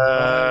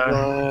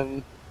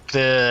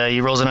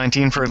 He rolls a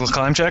 19 for a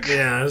climb check.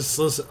 Yeah,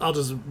 I'll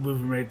just move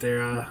him right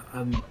there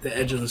on the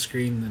edge of the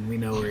screen, and we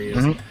know where he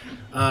is.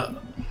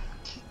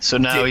 So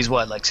now he's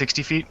what, like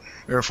 60 feet?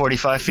 Or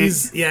 45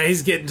 feet?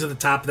 He's getting to the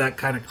top of that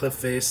kind of cliff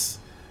face.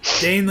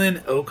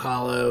 Daneland Oak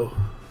Hollow.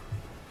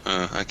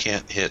 I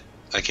can't hit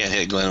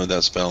Glenn with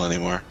that spell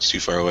anymore. It's too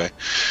far away.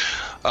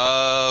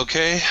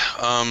 Okay.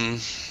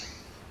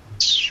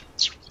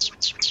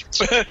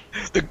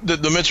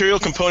 The material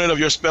component of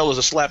your spell is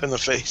a slap in the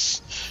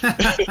face.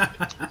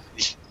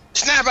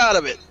 Snap out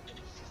of it.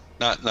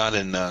 Not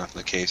in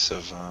the case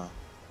of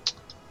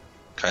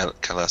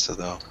Kylessa,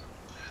 though.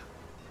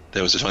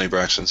 There was a Tony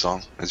Braxton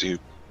song, as you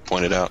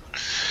pointed out.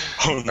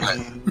 Break my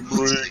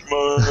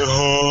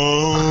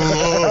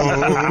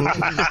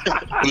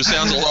heart. Who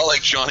sounds a lot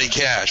like Johnny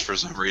Cash for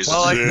some reason.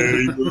 Well,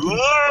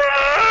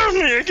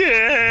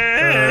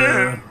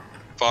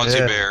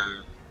 Fonzie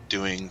Bear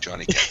doing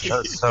Johnny Cash.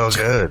 That's so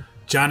good.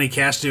 Johnny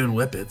Cash doing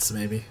whippets,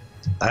 maybe.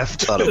 I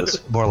thought it was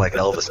more like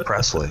Elvis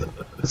Presley.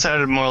 It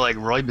sounded more like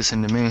Roy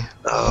Bison to me.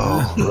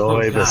 Oh,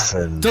 Roy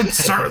Bison. Don't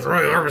start with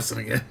Roy Orbison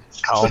again.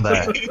 Call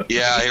that.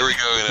 Yeah, here we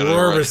go.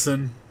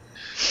 Orbison.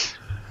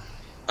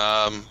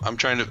 I'm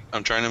trying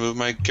to move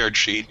my card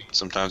sheet.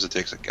 Sometimes it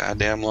takes a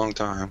goddamn long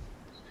time.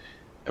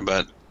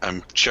 But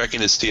I'm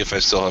checking to see if I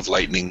still have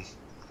lightning,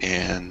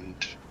 and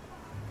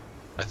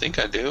I think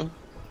I do.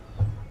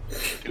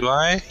 Do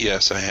I?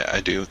 Yes,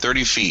 I do.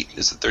 30 feet.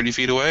 Is it 30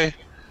 feet away?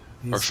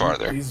 Or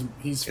farther?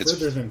 He's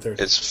further than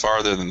 30. It's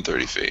farther than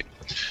 30 feet.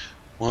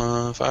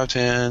 1, 5,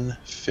 10,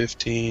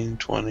 15,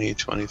 20,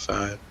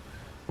 25,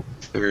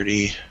 30.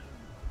 You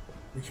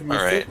can move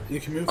All right. You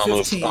can move I'll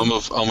 15. I'll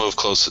move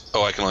close.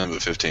 Oh, I can only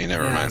move 15.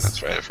 Never mind. Yes.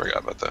 That's right. I forgot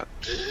about that.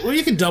 Well,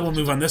 you can double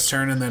move on this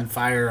turn and then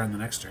fire on the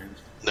next turn.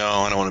 No,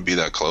 I don't want to be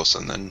that close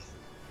and then.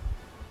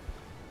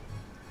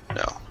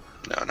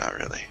 No, not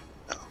really.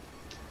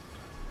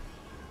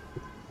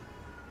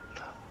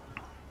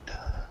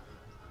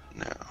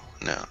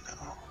 No.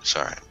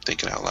 Sorry, I'm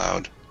thinking out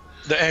loud.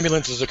 The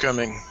ambulances are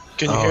coming.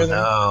 Can you Oh hear them?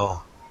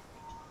 no.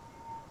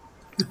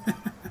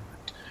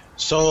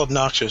 So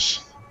obnoxious.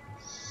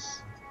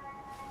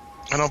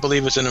 I don't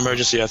believe it's an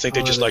emergency. I think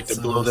they Oh, just like to that's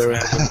blow their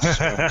awesome.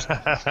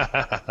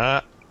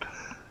 ambulance.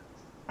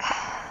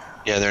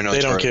 Yeah, they're They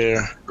don't notorious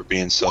care. for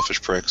being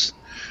selfish pricks.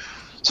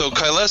 So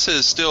Kylesa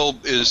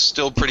is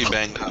still pretty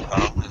banged up,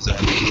 huh? Is that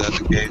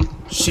the case?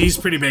 She's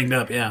pretty banged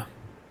up, yeah.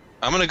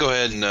 I'm gonna go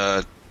ahead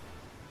and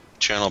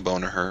channel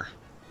boner her.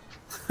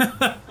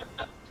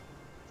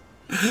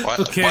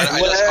 Okay.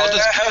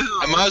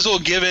 I might as well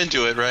give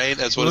into it, right?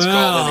 That's what it's called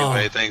Wow.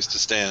 anyway. Thanks to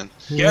Stan.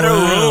 Get a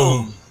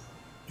room.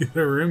 Get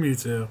a room, you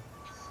two.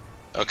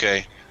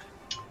 Okay.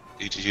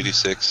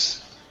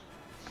 D6.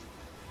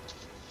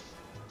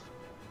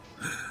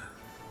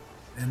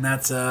 And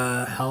that's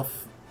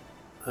health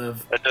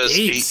of That does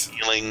 8. 8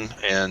 healing,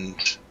 and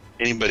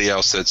anybody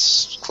else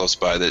that's close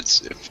by.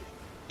 If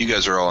you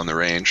guys are all in the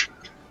range,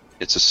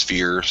 it's a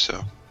sphere.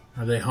 So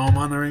Are they home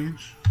on the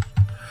range?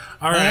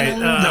 All right.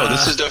 no,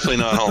 this is definitely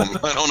not home.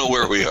 I don't know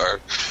where we are.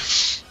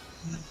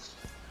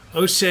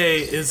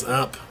 O'Shea is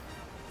up.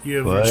 You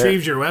have What?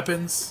 retrieved your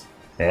weapons.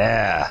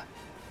 Yeah.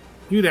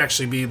 You'd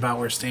actually be about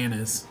where Stan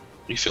is.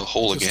 You feel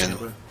whole Just again.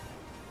 stay with-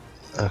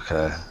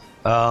 Okay.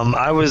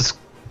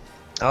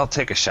 I'll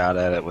take a shot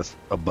at it with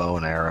a bow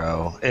and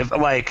arrow.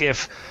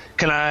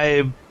 Can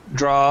I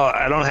draw?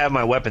 I don't have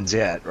my weapons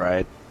yet,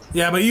 right?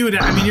 Yeah, but you would.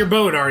 I mean, your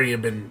bow would already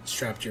have been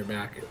strapped to your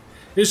back.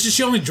 It's just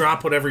you only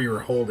drop whatever you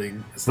were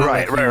holding. It's not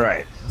like you-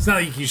 Right. It's not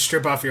like you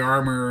strip off your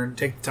armor and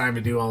take the time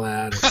to do all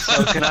that.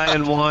 So can I,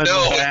 in one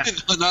No,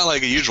 not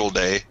like a usual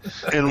day.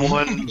 in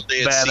one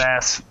They had seen-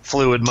 badass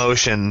fluid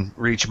motion,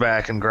 reach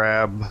back and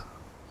grab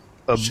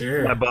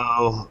Sure. my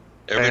bow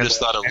Everybody and just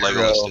thought of arrow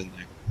Legolas, didn't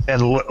they?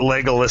 and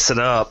Legolas it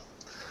up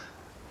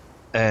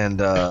and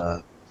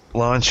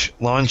launch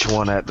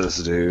one at this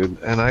dude,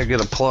 and I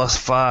get a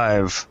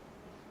 +5.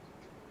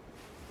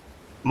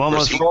 I'm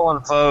almost he-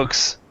 rolling,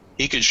 folks.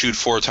 He could shoot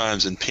 4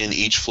 times and pin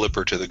each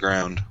flipper to the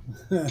ground.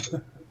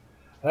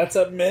 That's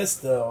a miss,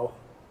 though.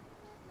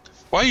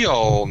 Why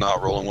y'all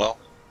not rolling well?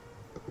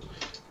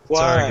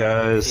 Sorry, Why?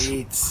 guys.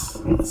 8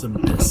 is a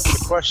miss.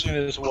 The question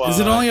is why. Is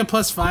it only a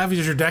 +5?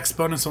 Is your dex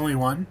bonus only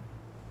 1?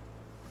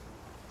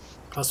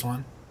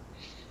 +1.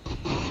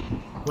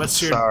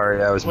 What's your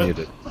Sorry, I was what-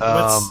 muted.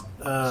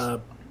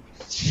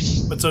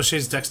 What's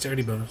O'Shea's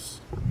dexterity bonus?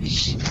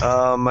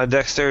 My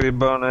dexterity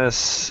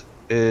bonus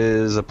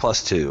is a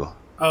 +2.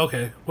 Oh,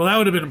 okay. Well, that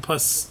would have been a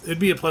plus. It'd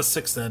be a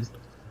 +6 then,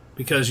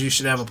 because you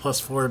should have a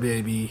 +4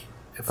 maybe.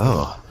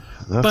 Oh,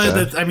 okay.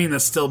 But that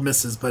still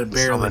misses, but it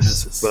barely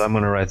misses. But I'm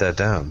gonna write that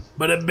down.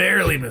 But it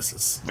barely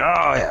misses.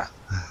 Oh yeah.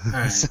 All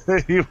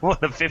right. You won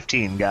a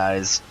 15,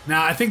 guys.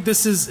 Now I think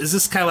this is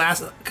this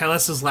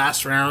Kylesa's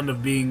last round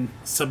of being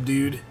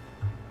subdued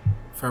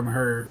from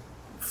her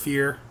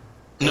fear.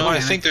 No, I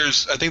think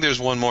there's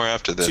one more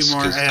after this. 2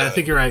 more. 'cause, Yeah, I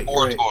think you're right. 4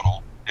 You're right.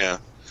 total. Yeah.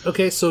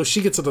 Okay, so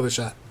she gets another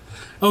shot.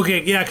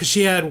 Okay, yeah, because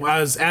I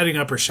was adding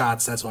up her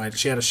shots. That's why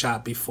she had a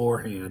shot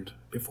beforehand.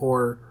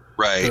 Before.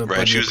 Right.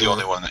 the She was the nuclear.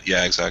 only one that.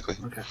 Yeah, exactly.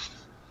 Okay.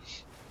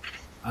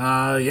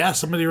 Yeah,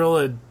 somebody roll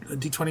a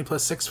d20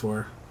 +6 for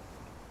her.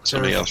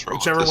 Somebody else roll.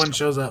 Whichever this one time.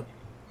 shows up.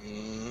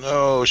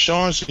 No,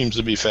 Sean seems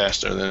to be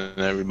faster than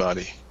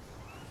everybody.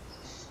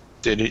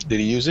 Did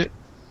he use it?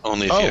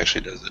 Only if he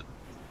actually does it.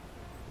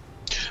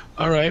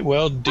 All right.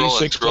 Well,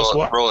 D6 plus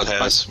what? Roll it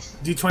has.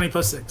 D20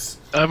 +6.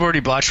 I've already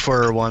botched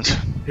for her once.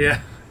 Yeah.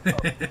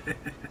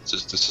 This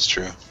is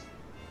true.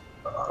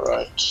 All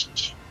right.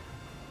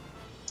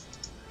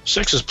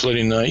 6 is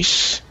pretty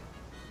nice.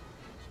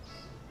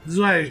 This is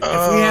why if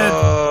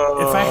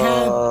I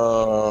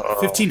had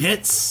 15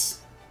 hits,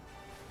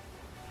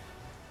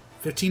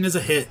 15 is a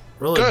hit.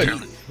 Roll Good.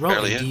 a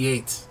Barely hit.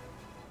 D8.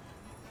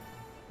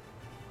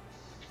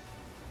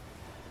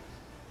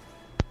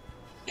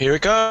 Here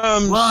it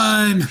comes.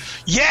 1.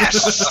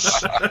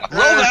 Yes. Roll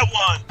that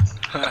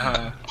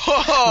one.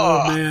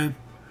 Oh man.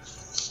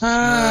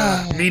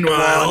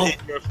 Meanwhile, in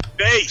your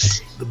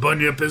face. the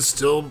Bunyip is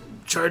still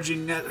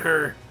charging at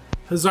her.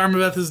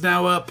 Hazarmaveth is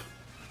now up.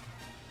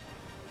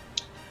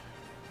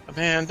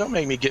 Man, don't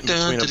make me get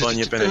in between a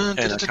bunyip and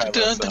a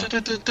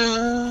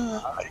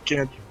Kylesa. I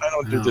can't. I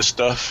don't do this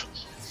stuff.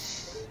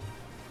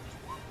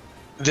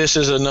 This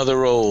is another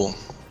roll.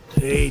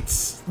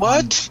 8.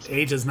 What?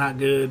 8 is not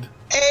good.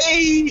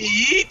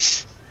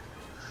 8.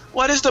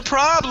 What is the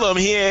problem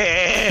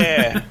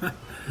here?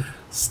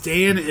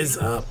 Stan is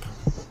up.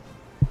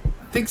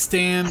 I think I'm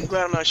Stan.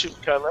 glad I'm not shooting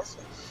Kylesa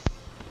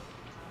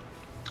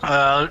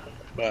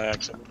by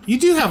accident. You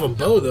do have a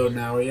bow though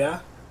now, yeah.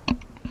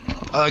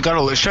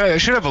 I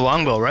should have a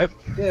longbow, right?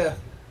 Yeah.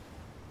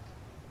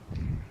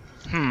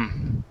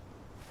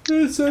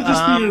 It's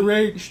just be a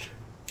ranged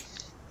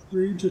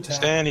attack.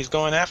 Stan, he's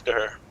going after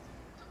her.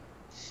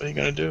 What are you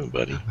gonna do,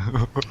 buddy? You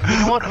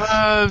know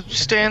what?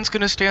 Stan's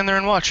gonna stand there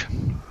and watch.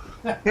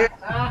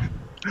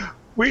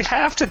 We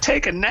have to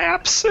take a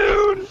nap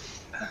soon.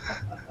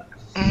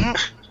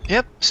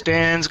 Yep,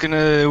 Stan's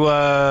gonna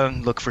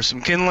look for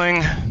some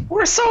kindling.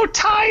 We're so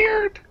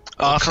tired.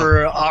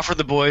 Offer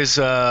the boys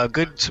some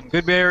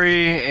good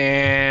berry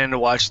and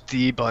watch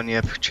the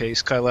Bunyip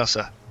chase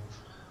Kylesa.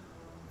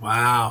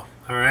 Wow.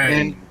 All right.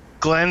 And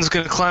Glenn's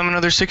gonna climb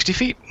another 60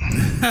 feet.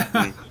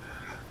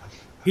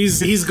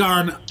 He's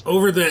gone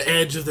over the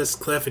edge of this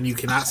cliff, and you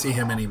cannot see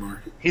him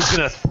anymore. He's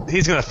gonna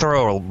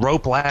throw a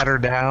rope ladder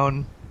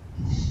down.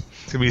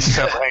 It's gonna be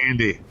so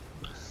handy.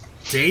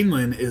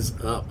 Danelin is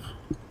up.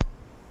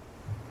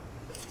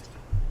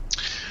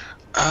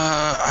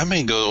 I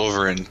may go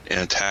over and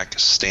attack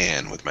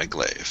Stan with my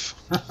glaive.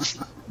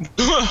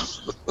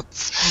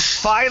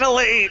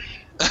 Finally!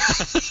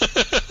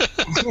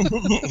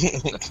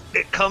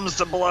 It comes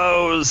to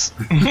blows.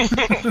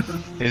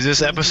 Is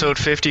this episode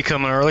 50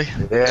 coming early?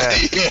 Yeah.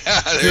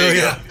 There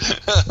you go.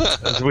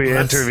 As we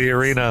enter the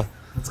arena.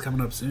 That's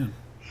coming up soon.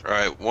 All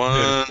right,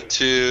 1,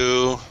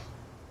 2,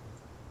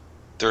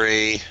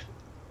 3,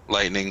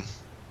 lightning.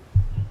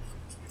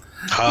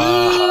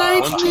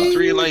 1, 2,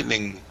 3,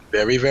 lightning.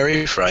 Very,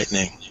 very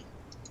frightening.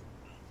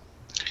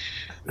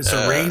 It's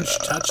a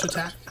ranged touch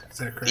attack? Is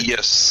that correct?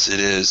 Yes, it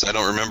is. I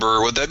don't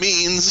remember what that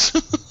means.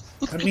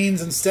 That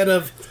means instead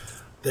of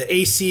the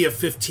AC of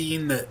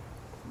 15 that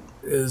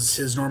is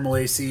his normal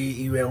AC,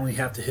 you only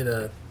have to hit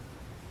a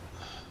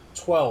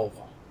 12.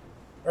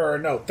 Or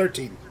no,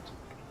 13.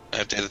 I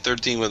have to hit a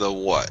 13 with a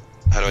what?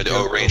 How do I do?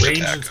 Oh, ranged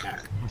attack.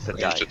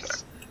 Ranged attack.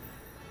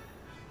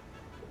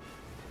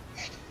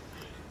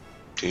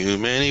 Too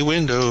many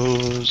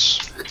windows.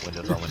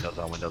 Windows on windows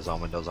on windows on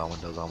windows on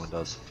windows on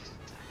windows.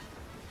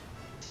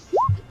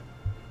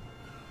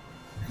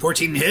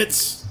 14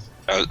 hits.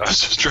 I was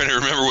just trying to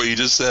remember what you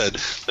just said.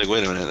 Like,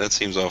 wait a minute, that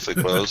seems awfully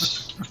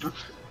close.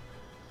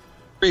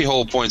 3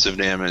 whole points of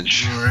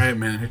damage. All right,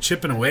 man. You're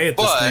chipping away at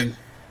this thing.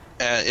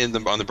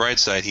 On the bright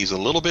side, he's a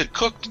little bit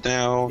cooked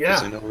now.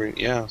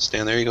 Yeah.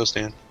 Stan, there you go,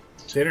 Stan.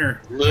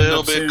 Dinner.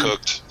 Little bit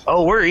cooked.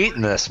 Oh, we're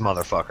eating this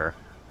motherfucker.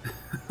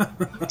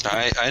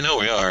 I know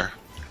we are.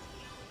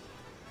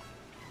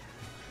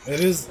 It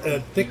is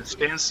a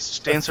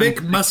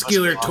thick,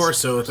 muscular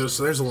torso,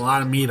 so there's a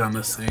lot of meat on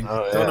this thing.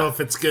 Oh, yeah. Don't know if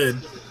it's good.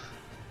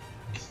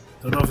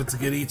 Don't know if it's a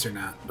good eats or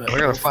not. But We're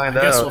gonna find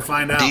I guess out. we'll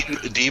find out.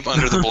 Deep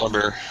under the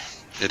blubber,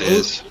 it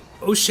is.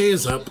 O'Shea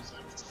is up.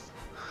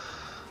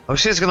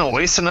 O'Shea's gonna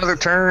waste another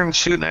turn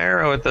shooting an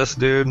arrow at this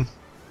dude.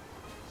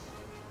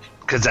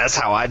 Cause that's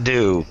how I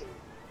do.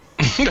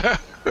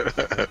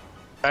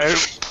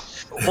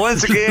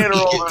 Once again,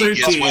 roll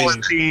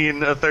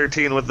a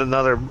 13 with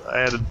another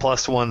added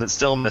 +1 that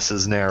still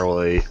misses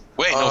narrowly.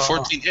 Wait, no,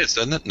 14 hits,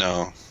 doesn't it?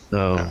 No.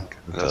 No,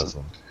 it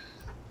doesn't.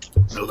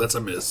 No, that's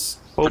a miss.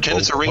 Pretend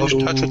it's a ranged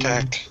touch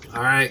attack.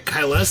 All right,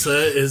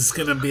 Kylesa is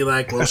going to be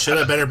like, well, shit,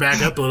 I better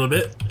back up a little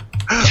bit.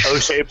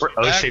 O'Shea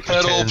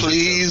Backpedal,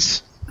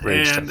 please.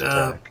 And,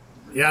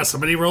 yeah,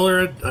 somebody roll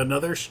her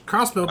another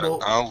crossbow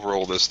bolt. I'll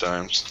roll this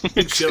time.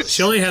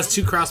 She only has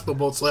 2 crossbow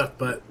bolts left,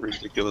 but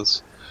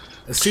ridiculous.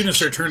 As soon as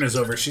her turn is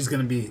over, she's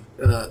going to be,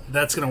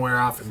 that's going to wear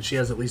off, and she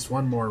has at least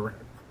one more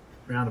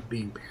round of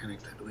being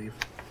panicked, I believe.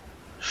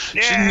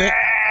 Yeah!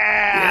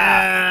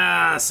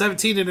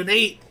 17 and an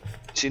 8.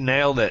 She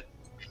nailed it.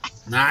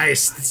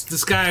 Nice.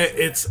 This guy,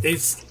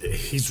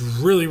 he's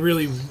really,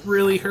 really,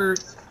 really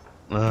hurt.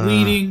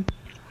 Bleeding.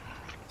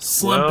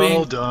 Slumping.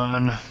 Well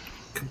done.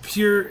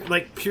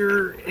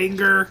 Pure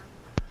anger.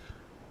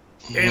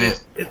 And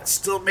it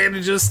still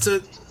manages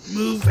to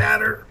move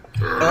at her.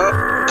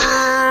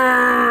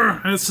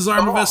 And it's his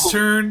Armavest's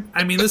turn.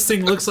 I mean, this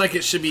thing looks like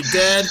it should be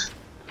dead.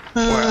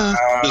 Wow.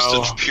 Just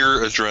a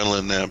pure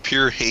adrenaline now.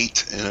 Pure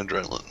hate and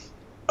adrenaline.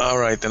 All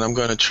right, then I'm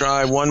going to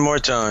try one more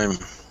time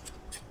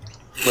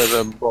with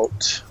a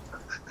bolt.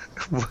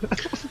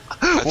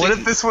 What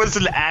if this was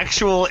an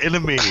actual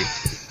enemy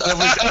that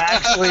was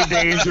actually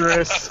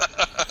dangerous?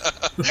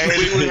 And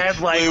we had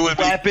like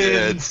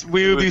weapons.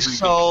 We would be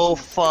so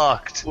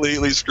fucked.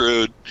 Completely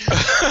screwed.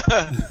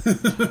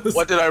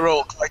 What did I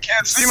roll? I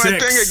can't see my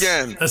thing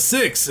again. A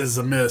 6 is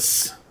a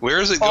miss. Where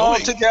is it going? All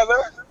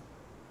together?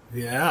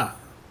 Yeah.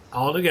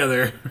 All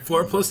together.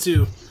 4 plus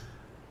 2.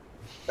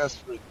 That's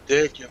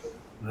ridiculous.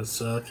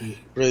 That's sucky.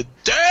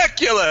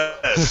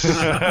 Ridiculous!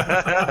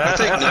 I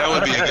think now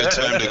would be a good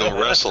time to go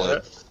wrestle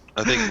it.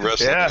 I think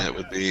wrestling it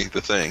would be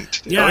the thing.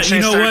 Yeah, you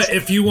know what?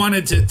 If you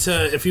wanted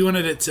if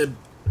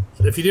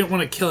you didn't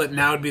want to kill it,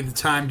 now would be the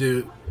time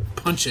to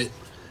punch it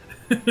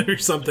or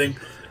something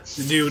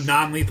to do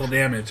non-lethal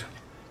damage.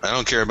 I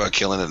don't care about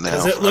killing it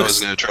now. It I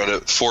was going to try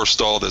to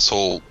forestall this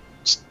whole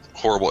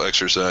horrible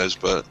exercise,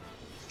 but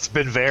it's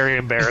been very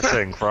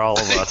embarrassing for all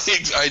of us.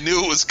 I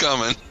knew it was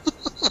coming.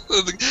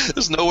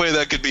 There's no way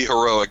that could be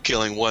heroic,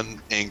 killing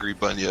one angry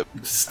bunyip.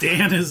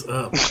 Stan is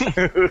up.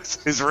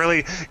 He's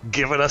really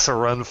giving us a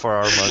run for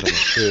our money,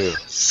 too.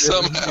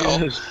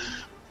 Somehow.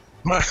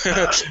 My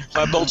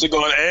bolts are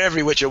going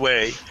every which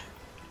way.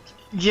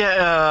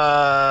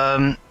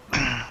 Yeah.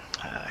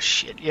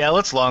 Shit. Yeah,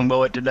 let's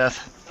longbow it to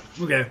death.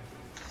 Okay.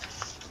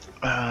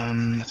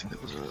 I think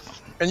that was it.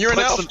 And you're an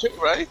elf too,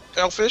 right?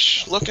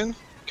 Elfish looking,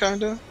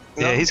 kinda.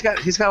 No? Yeah, he's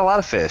got a lot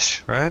of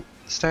fish, right,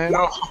 Stan?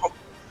 No.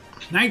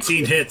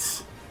 19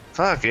 hits.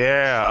 Fuck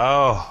yeah!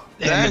 Oh,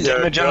 And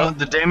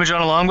the damage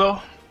on a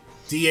longbow?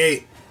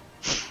 D8.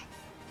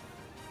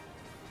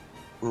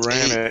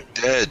 Ran it.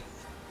 Dead.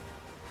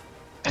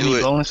 Any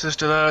it. bonuses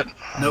to that?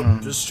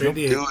 Nope, just straight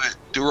D8. Do it.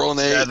 Do roll an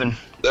 8. 7.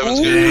 That was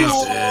Yeah, good.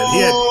 he's dead.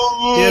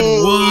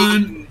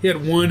 He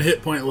had one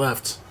hit point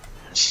left.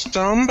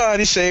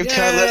 Somebody saved Yay!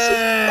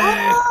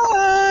 Kyleth's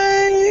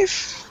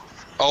life.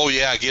 Oh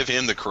yeah, give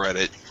him the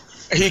credit.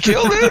 He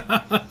killed it.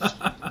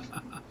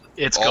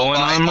 It's All going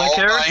by- on my all by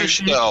character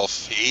sheet.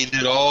 himself. He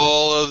did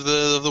all of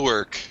the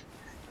work.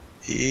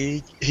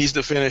 He's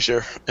the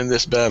finisher in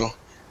this battle.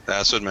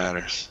 That's what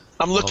matters.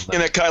 I'm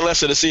looking at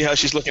Kylesa to see how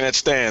she's looking at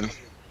Stan.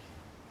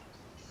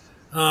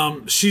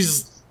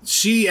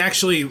 She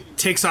actually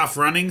takes off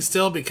running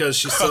still because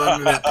she's still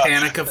under that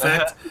panic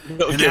effect.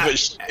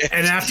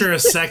 And after a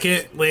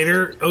second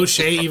later,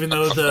 O'Shea, even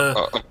though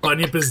the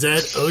bunyip is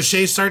dead,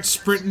 O'Shea starts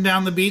sprinting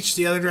down the beach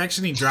the other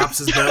direction. He drops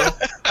his bow.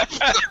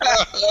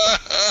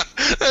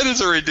 That is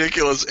a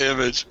ridiculous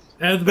image.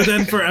 But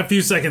then for a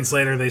few seconds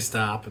later, they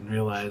stop and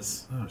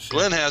realize, oh shit.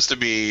 Glenn has to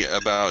be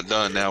about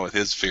done now with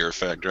his fear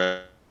effect, right?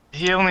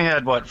 He only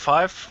had,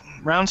 5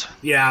 rounds?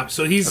 Yeah,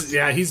 so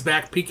he's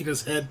back peeking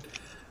his head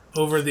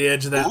over the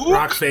edge of that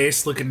rock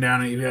face, looking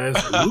down at you guys.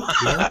 Oop,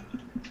 yeah.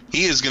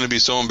 He is going to be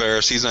so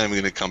embarrassed, he's not even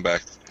going to come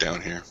back down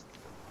here.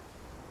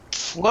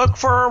 look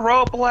for a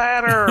rope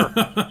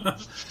ladder.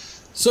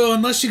 So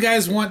unless you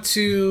guys want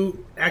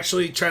to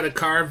actually try to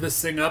carve this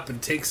thing up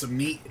and take some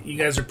meat, you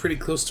guys are pretty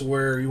close to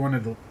where you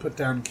wanted to put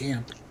down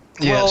camp.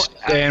 Yes,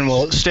 Stan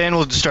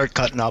will start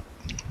cutting up.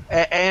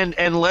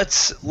 And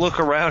let's look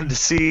around to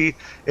see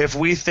if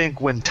we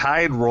think when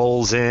tide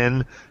rolls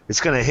in,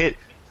 it's going to hit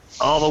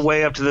all the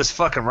way up to this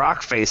fucking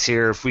rock face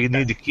here. If we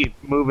need to keep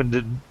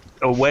moving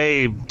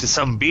away to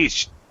some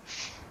beach.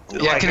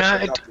 Yeah,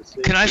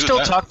 can I still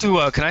talk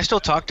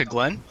to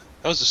Glenn?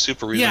 That was a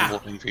super reasonable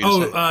thing for you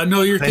to say.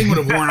 No, your thing would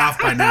have worn off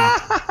by now.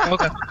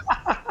 Okay.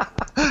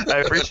 I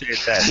appreciate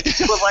that.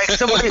 But like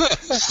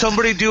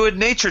somebody do a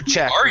nature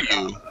check. Are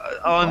you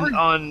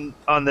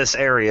on this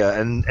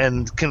area,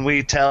 and can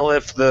we tell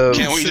if the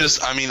Can't we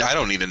just? I mean, I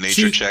don't need a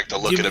nature check to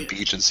look at a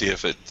beach and see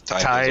if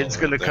tide's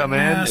going to come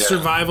in.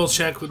 Survival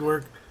check would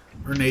work,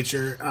 or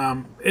nature.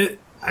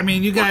 I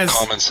mean, you guys.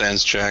 Common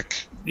sense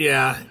check.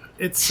 Yeah,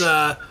 it's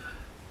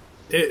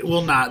it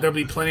will not. There'll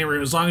be plenty of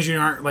room as long as you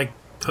aren't like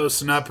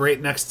posting up right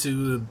next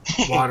to the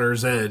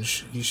water's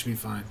edge. You should be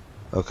fine.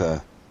 Okay.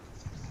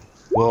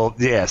 Well,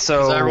 yeah.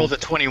 So I rolled a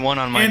 21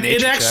 on my and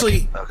nature it actually.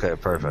 check. Okay,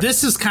 perfect.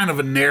 This is kind of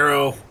a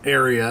narrow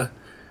area,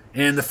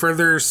 and the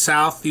further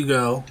south you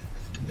go,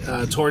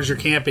 towards your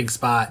camping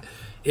spot,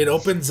 it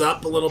opens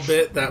up a little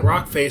bit. That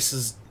rock face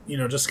is,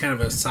 just kind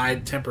of a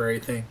side temporary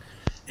thing,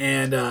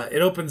 and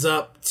it opens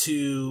up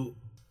to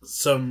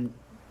some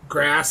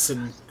grass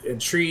and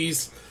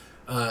trees,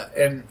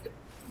 and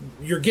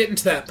you're getting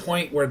to that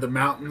point where the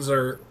mountains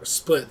are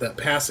split. That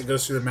pass that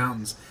goes through the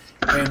mountains.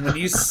 And when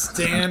you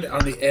stand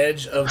on the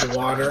edge of the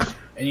water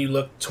and you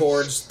look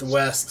towards the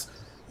west,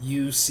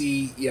 you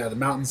see, the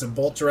mountains in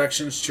both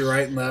directions to your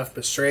right and left,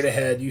 but straight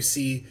ahead you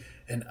see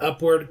an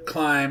upward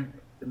climb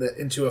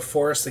into a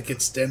forest that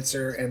gets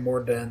denser and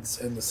more dense,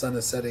 and the sun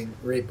is setting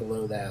right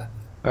below that.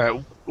 All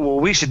right.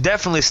 Well, we should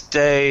definitely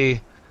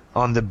stay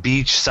on the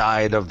beach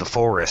side of the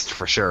forest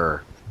for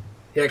sure.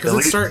 Yeah,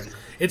 because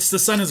the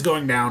sun is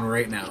going down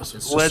right now, so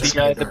it's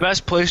just the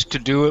best place to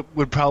do it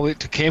would probably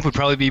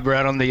be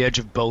right on the edge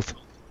of both.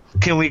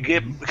 Can we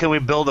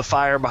build a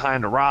fire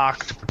behind a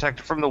rock to protect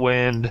it from the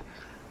wind?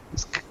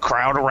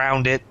 Crowd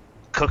around it,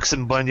 cook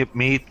some bunyip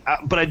meat.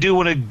 But I do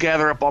want to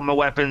gather up all my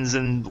weapons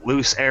and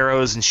loose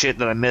arrows and shit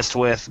that I missed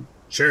with.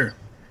 Sure.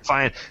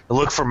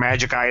 Look for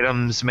magic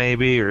items,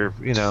 maybe, or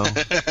Yeah.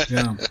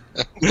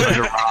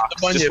 under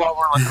rocks. Just while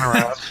we're looking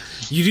around.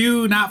 You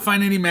do not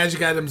find any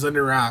magic items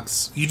under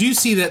rocks. You do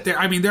see that there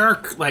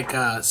are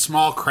like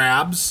small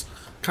crabs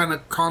kind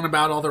of crawling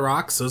about all the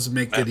rocks. Those would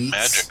make good eats.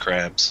 Magic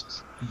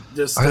crabs.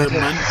 Just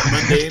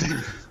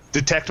mundane.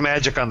 Detect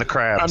magic on the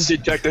crabs. I'm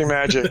detecting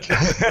magic.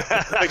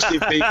 60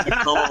 feet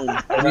to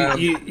cone.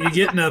 You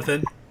get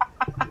nothing.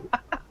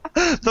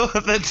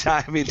 The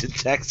time he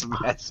detects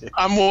magic.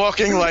 I'm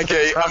walking like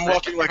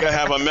I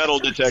have a metal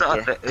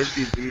detector.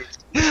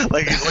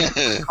 Like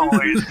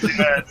coins.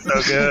 Yeah, it's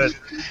so good.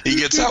 He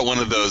gets out one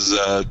of those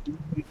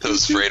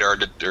those radar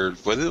or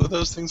what are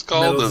those things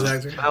called? Metal Those-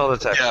 detector. Metal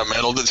detector. Yeah,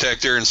 metal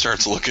detector, and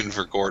starts looking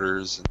for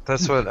quarters.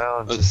 That's what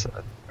Alan just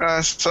said.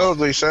 I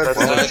totally said I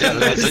that.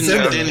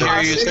 didn't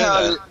hear you say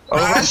that.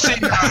 I see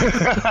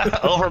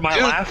Over my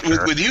Dude,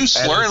 laughter. with you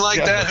slurring like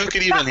that, who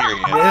could even hear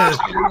you? Yeah,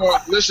 you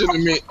won't listen to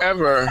me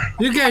ever.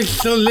 you guys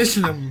don't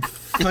listen to him.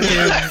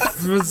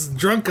 Fucking was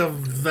drunk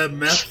of the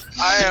meth.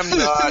 I am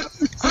not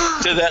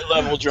to that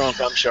level drunk,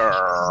 I'm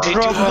sure.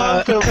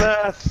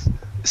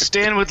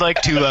 Stan would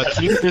like to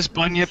keep this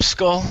bunyip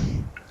skull.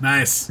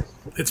 Nice.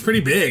 It's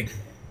pretty big.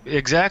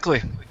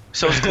 Exactly.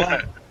 So it's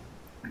Glenn.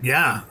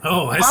 Yeah.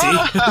 Oh, I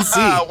see. I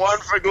see. One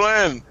for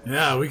Glenn.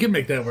 Yeah, we can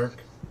make that work.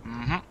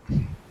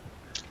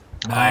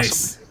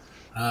 Nice.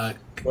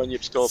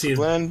 Bunyip skull See for if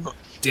Glenn.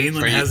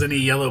 Danelin has any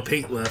yellow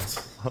paint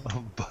left.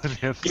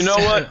 You know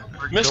what?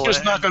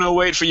 Miska's not going to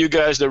wait for you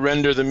guys to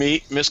render the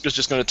meat. Miska's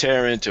just going to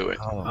tear into it.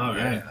 All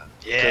right.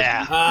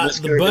 Yeah. The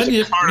Miska is a bunyip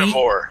meat.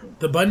 carnivore.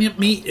 The bunyip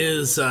meat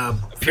is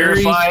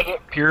very,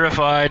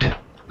 Purified.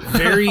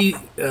 very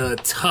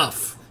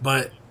tough,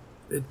 but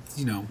it,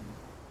 you know,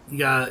 you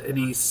got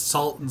any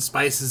salt and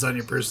spices on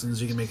your persons,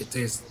 you can make it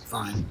taste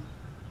fine.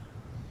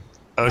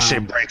 O'Shea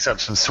breaks up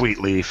some sweet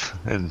leaf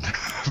and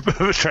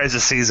tries to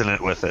season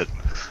it with it.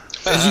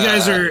 As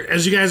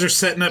you guys are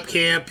setting up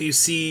camp, you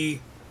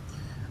see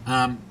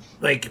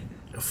like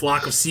a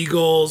flock of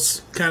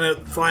seagulls kind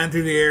of flying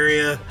through the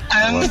area.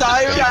 And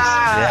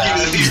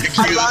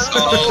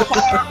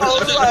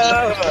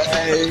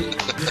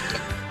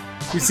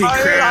You see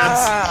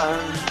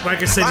crabs.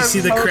 Like I said, you see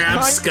the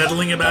crabs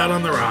scuttling about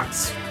on the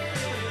rocks.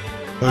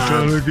 I'm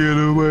trying to get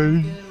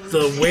away.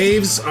 The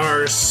waves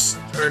are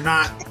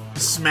not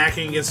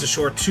smacking against the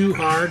shore too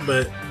hard,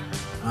 but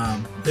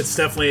it's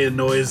definitely a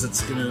noise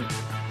that's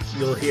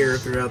you'll hear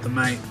throughout the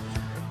night.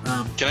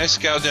 Can I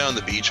scout down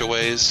the beach a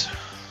ways?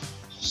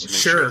 Just to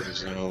make Sure.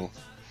 there's no-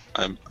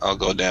 I'll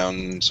go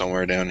down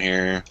somewhere down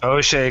here.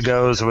 O'Shea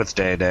goes with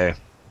Day Day.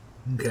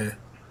 Okay.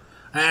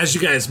 As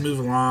you guys move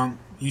along,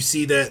 you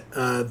see that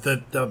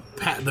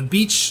the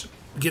beach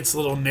gets a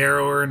little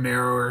narrower and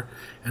narrower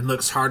and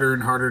looks harder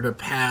and harder to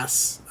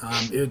pass.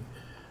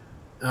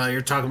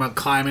 You're talking about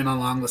climbing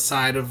along the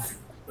side of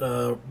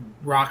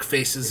rock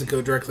faces that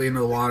go directly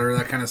into the water,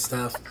 that kind of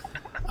stuff.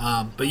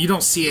 But you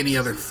don't see any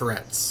other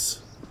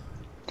threats.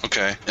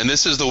 Okay, and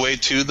this is the way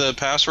to the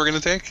pass we're gonna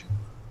take.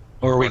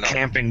 Or are we Or no?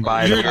 camping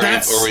by You're- the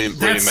that's or we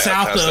that's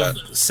map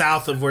past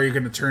south of where you're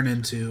going to turn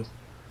into.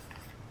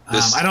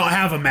 This- I don't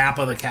have a map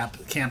of the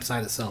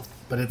campsite itself,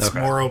 but it's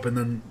more open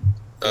than.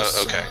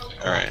 Okay,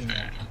 all right.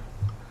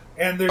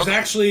 And there's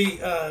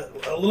actually a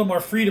little more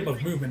freedom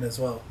of movement as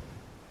well.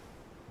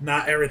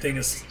 Not everything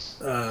is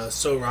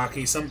so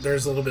rocky.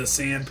 There's a little bit of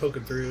sand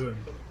poking through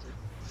and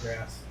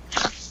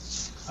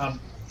grass. Why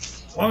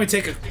don't we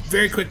take a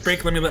very quick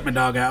break? Let me let my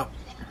dog out.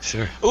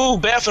 Sure. Ooh,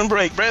 bathroom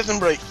break.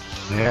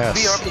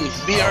 Yes.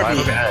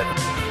 BRB.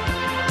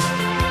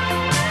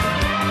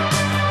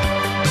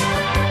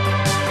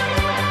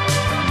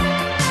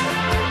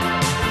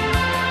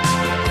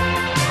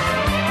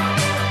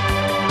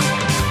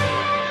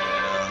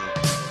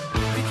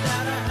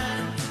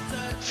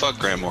 Fuck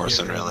Grant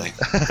Morrison, really.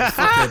 Fuck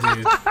that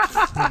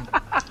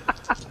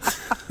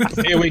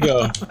dude. Here we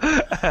go.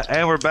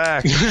 And we're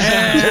back.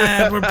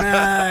 And we're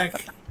back.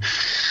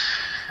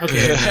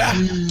 Okay.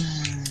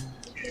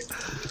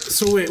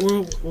 So wait,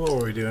 what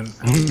were we doing?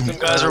 You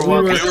guys are we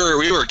welcome. were-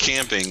 We were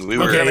camping. We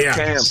were Okay, yeah.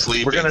 Camp.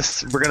 sleeping.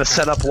 We're gonna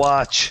set up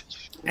watch.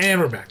 And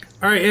we're back.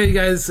 All right, yeah, you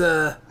guys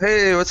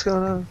Hey, what's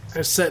going on?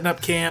 are setting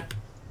up camp.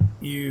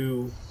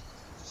 You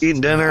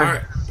Eating dinner.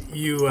 are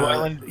you?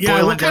 Boiling- Yeah.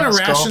 boiling What kind of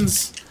down skull.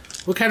 rations?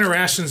 What kind of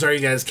rations are you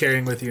guys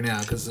carrying with you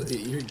now? Because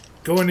you're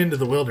going into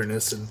the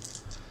wilderness, and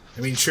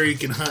I mean, sure you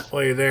can hunt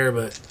while you're there,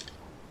 but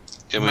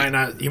you Can we, might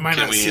not. You might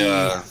can not we, see.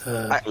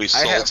 we I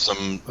sold have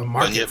some a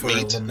market bunyip for it a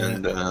meat little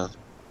and bit.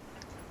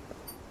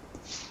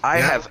 I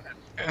Yeah. have.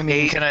 I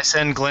mean, can I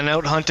send Glenn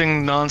out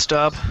hunting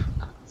nonstop?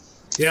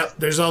 Yep,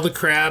 there's all the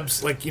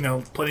crabs, like,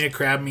 plenty of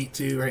crab meat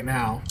too right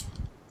now.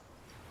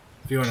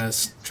 If you want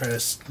to try to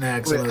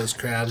snag some of those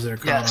crabs that are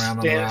crawling around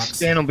on the rocks.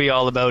 Stan will be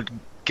all about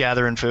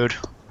gathering food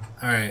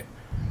All right.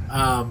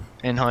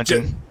 and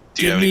hunting.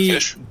 do you have any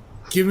fish?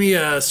 Give me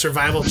a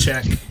survival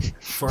check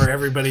for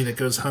everybody that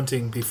goes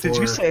hunting before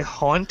Did you say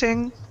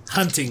haunting?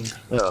 hunting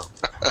No.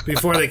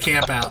 before they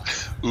camp out.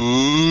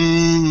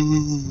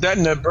 Ooh. That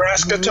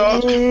Nebraska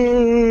talk?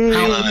 Dalen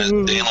Yeah, I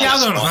don't is-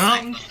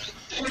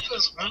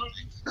 know.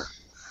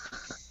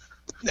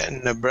 That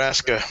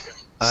Nebraska.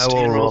 I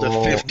will roll.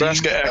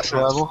 Nebraska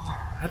accent.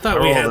 I thought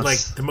we rolled had a like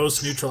the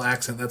most neutral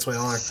accent. That's why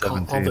all the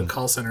 17.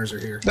 call centers are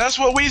here. That's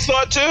what we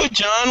thought too,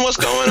 John. What's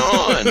going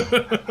on?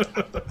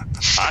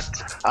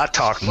 I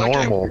talk Why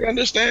can't normal. we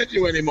understand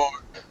you anymore?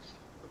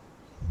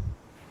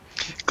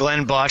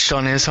 Glenn botched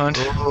on his hunt.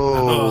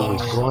 Oh,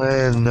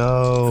 Glenn,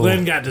 no.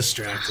 Glenn got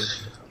distracted.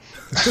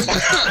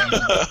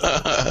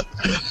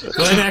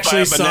 Glenn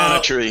actually By a banana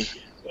saw. tree.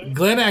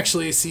 Glenn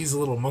actually sees a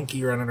little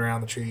monkey running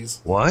around the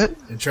trees What?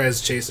 and tries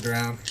to chase it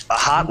around. A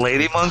hot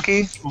lady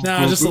monkey?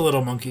 No, just a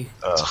little monkey.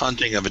 It's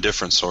hunting of a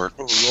different sort.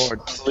 Oh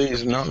Lord,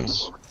 please no.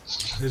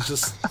 It's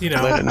just,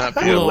 let it not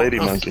be a lady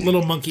monkey.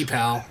 little monkey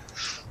pal,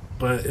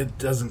 but it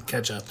doesn't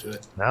catch up to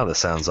it. Now this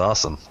sounds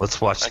awesome. Let's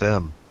watch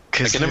them. I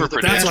can never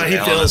predict That's why he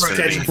when feels Alan is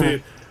catching gonna be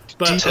food.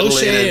 But O'Shea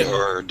titillated and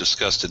or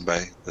disgusted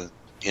by the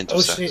hint of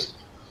O'Shea, sex.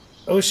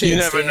 O'Shea You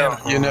and never Stan know.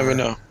 You are never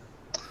know.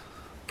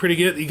 pretty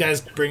good. You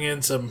guys bring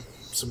in some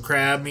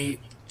crab meat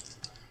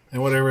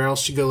and whatever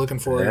else you go looking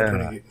for. You're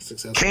Yeah. pretty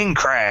successful. King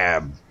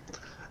crab.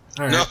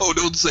 All right. No,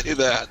 don't say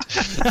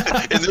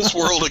that. In this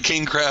world, a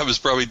king crab is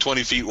probably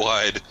 20 feet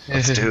wide.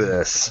 Let's do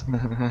this.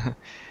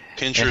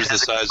 Pincher's the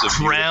size of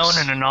Crown Felix.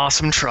 and an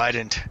awesome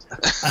trident.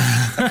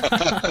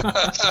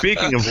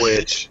 Speaking of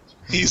which,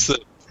 He's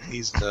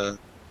the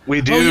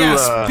we do. Oh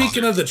yeah.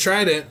 Speaking of the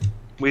trident,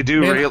 we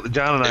do. Man.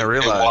 John and I it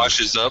realize.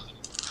 washes up.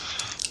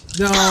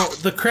 no,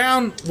 the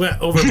crown went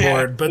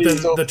overboard, but then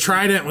the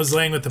trident was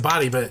laying with the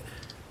body. But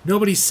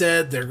nobody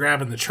said they're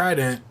grabbing the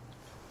trident,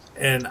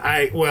 and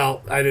I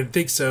didn't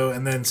think so.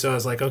 And then so I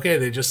was like, okay,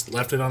 they just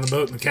left it on the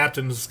boat, and the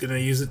captain was gonna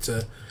use it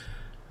to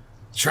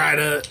try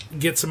to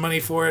get some money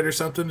for it or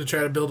something to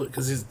try to build it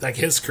because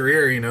his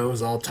career,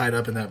 was all tied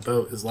up in that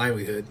boat, his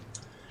livelihood.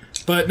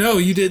 But no,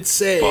 you did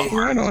say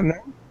Right on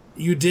there.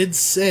 you did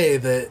say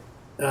that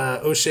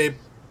O'Shea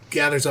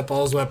gathers up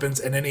all his weapons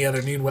and any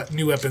other new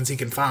weapons he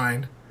can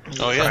find.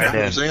 Oh yeah, Right I'm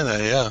in. saying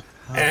that. Yeah.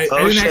 I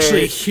didn't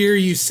actually hear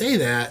you say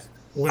that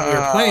when we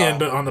were playing,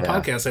 but on the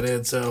podcast I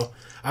did. So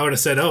I would have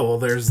said, "Oh, well,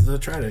 there's the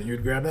trident.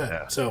 You'd grab that."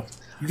 Yeah. So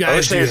you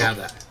guys do have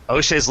that.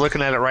 O'Shea's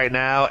looking at it right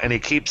now, and he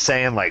keeps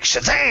saying like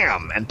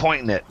 "Shazam" and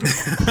pointing it.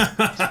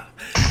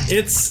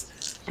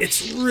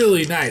 It's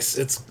really nice.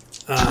 It's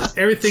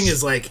everything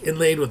is like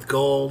inlaid with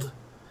gold,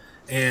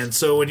 and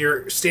so when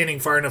you're standing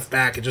far enough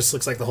back, it just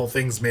looks like the whole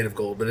thing's made of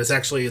gold. But it's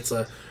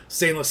a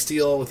stainless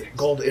steel with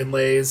gold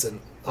inlays and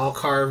all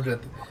carved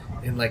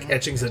in like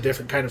etchings of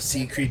different kind of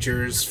sea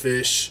creatures,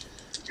 fish,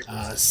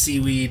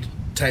 seaweed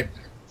type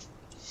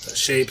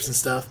shapes and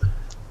stuff.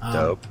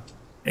 Dope.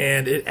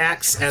 And it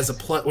acts as a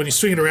plus. When you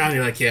swing it around,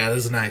 you're like, yeah,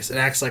 this is nice. It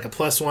acts like a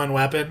 +1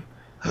 weapon.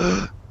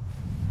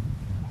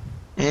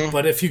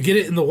 But if you get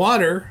it in the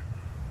water,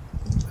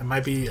 it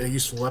might be a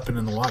useful weapon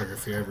in the water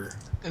if you ever.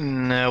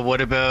 And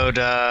what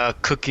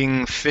about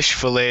cooking fish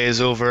fillets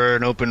over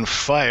an open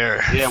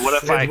fire? Yeah.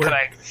 What if I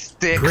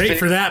stick? Great fish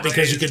for that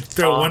because you could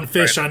throw one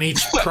fish on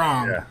each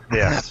prong.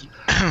 Yeah.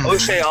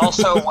 O'Shea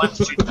also wants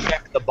to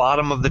check the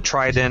bottom of the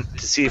trident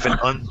to see if it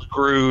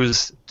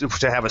unscrews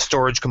to have a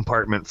storage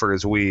compartment for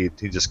his weed.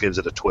 He just gives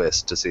it a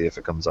twist to see if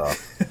it comes off.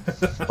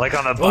 Like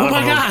on the Oh bottom.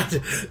 my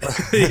god!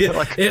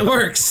 It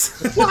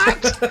works.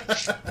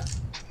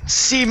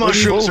 Sea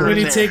mushrooms are when in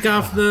you there. take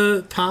off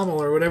the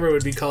pommel or whatever it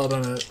would be called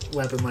on a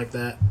weapon like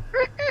that.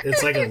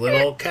 It's like a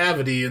little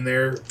cavity in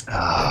there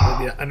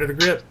under the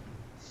grip.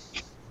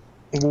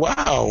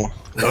 Wow.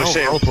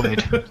 O'Shea, Well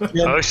played.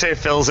 O'Shea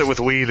fills it with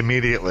weed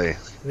immediately.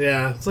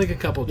 Yeah, it's like a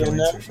couple joints or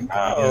never something.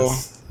 know.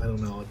 Yes. I don't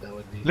know what that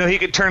would be. No, he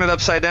could turn it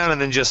upside down and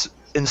then just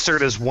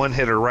insert his one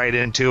hitter right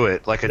into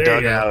it, like a There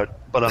you go.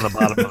 dugout, but on the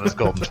bottom of his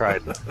golden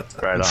trident.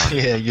 Right on.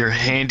 Yeah, your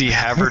handy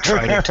haver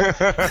trident.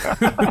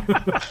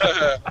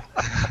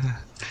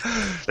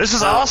 This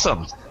is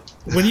awesome.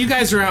 When you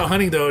guys are out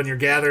hunting, though, and you're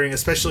gathering,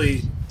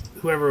 especially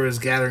whoever was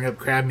gathering up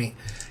crab meat,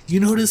 you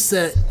notice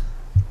that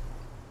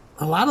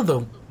a lot of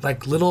the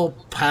little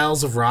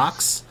piles of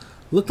rocks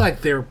look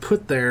like they were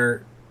put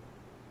there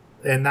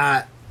and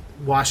not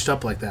washed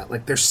up like that.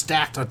 Like they're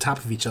stacked on top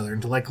of each other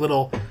into like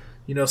little,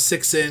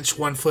 6-inch,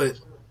 1 foot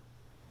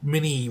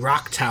mini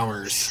rock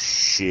towers.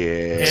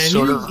 Shit. And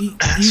Sort of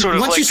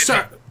once like you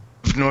start,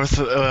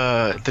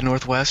 the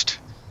northwest.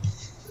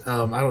 I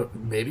don't know.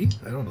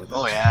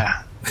 Oh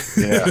yeah.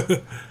 Yeah.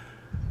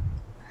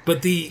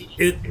 But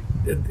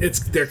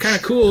they're kind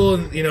of cool,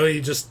 and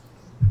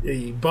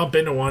you bump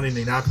into one and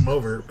you knock them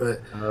over.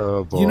 But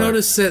Oh, boy. you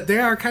notice that they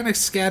are kind of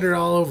scattered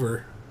all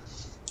over.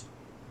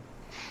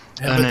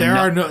 And But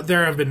then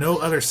there have been no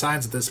other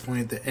signs at this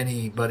point that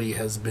anybody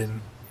has been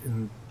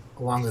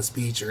along this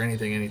beach or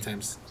anything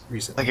anytime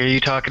recently. Like, are you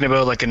talking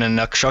about like an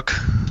Inukshuk?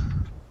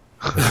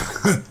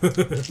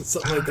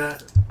 Something like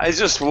that. I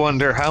just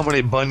wonder how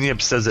many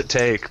bunyips does it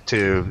take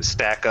to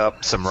stack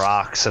up some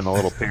rocks in a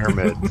little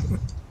pyramid?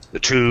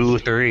 2,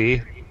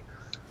 3.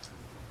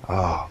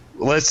 Oh,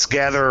 let's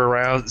gather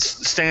around.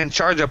 Stan,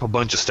 charge up a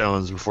bunch of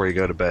stones before you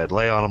go to bed.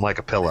 Lay on them like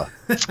a pillow.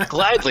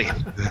 Gladly.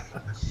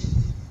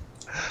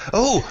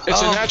 Oh,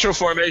 It's a natural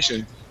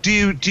formation. do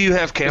you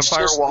have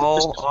campfire just-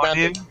 wall it's on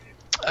you?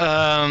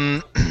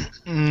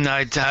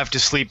 I'd have to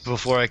sleep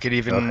before I could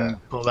even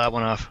pull that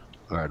one off.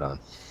 Right on.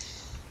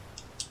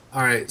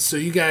 All right, so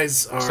you guys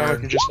Sound are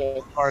like you just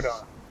had hard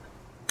on.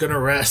 gonna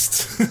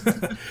rest.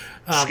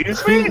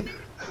 Excuse me?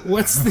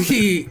 What's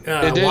the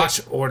did. watch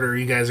order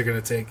you guys are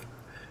gonna take?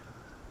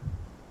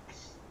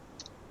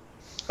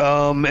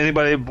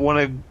 Anybody want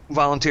to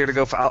volunteer to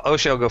go?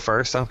 O'Shea will go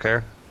first. I don't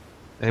care.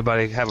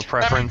 Anybody have a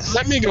preference?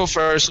 Let me go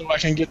first so I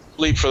can get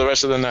sleep for the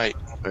rest of the night.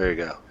 There you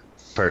go.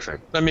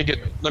 Perfect. Let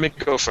me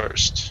go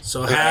first.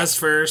 So Has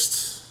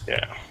first.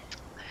 Yeah.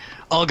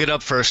 I'll get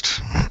up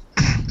first.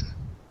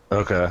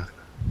 Okay.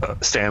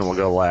 Stan will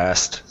go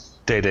last.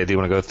 Day, do you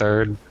want to go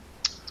third?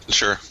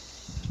 Sure.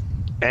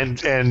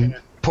 And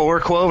poor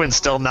Quoven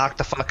still knocked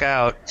the fuck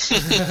out.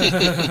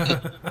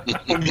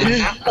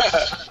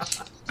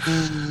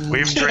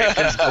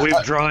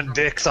 We've drawn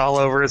dicks all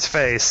over his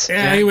face.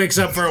 Yeah, he wakes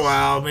up for a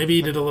while. Maybe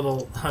he did a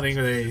little hunting,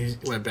 and then he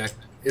went back.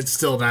 It's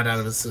still not out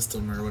of his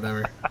system or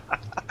whatever.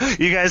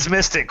 You guys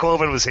missed it.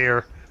 Quoven was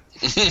here.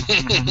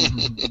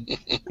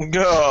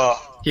 Go.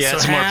 Yeah, So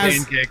it's more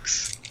Has-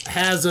 pancakes.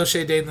 Has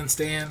O'Shea, Dave, and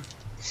Stan.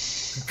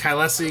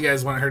 Kylesa, you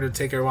guys want her to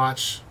take her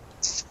watch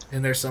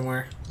in there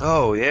somewhere?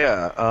 Oh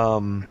yeah.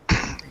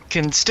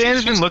 Can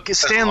Stan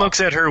looks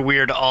at her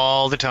weird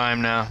all the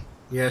time now.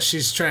 Yeah,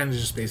 she's trying to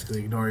just basically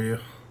ignore you.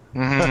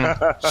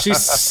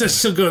 Mm-hmm.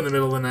 She'll go in the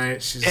middle of the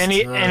night. She's,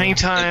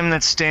 Anytime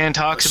that Stan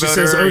talks she about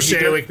says, her,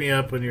 O'Shea, wake me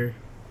up when your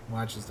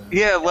watch is done.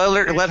 Yeah,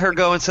 let her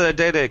go instead of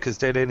Day because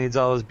Day needs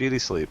all his beauty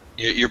sleep.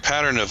 Your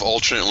pattern of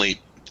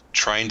alternately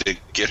trying to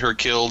get her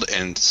killed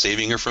and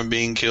saving her from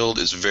being killed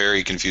is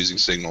very confusing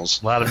signals.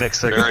 A lot of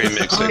mixed signals. Very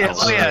mixed signals.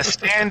 Oh yeah,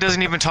 Stan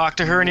doesn't even talk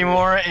to her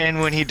anymore, and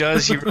when he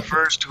does, he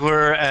refers to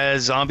her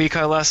as Zombie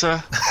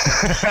Kylesa.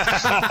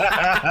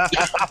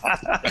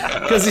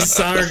 Because he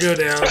saw her go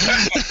down.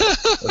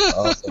 That's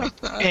awesome.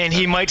 And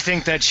he might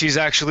think that she's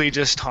actually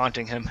just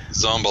haunting him.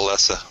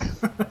 Zombalessa.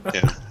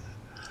 Yeah.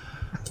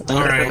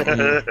 All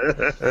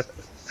right.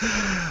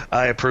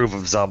 I approve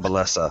of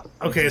Zombalessa.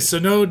 Okay, so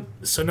no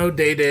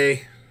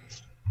Day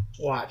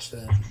watch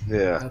then.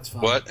 Yeah. That's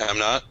fine. What? I'm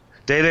not?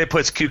 Day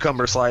puts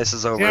cucumber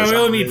slices over Yeah, his we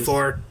only need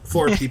eyes.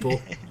 four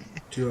people.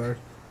 2 hours.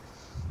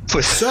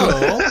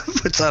 So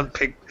puts on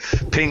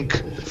pink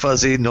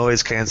fuzzy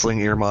noise canceling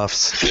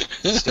earmuffs.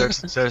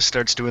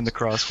 Starts doing the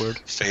crossword.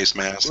 Face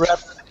mask.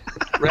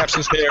 Wraps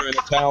his hair in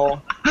a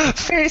towel.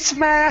 Face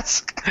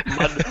mask.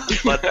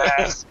 Mud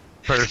mask.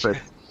 Perfect.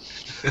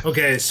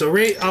 Okay, so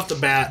right off the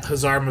bat,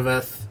 Hazar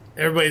Maveth,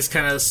 everybody's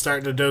kind of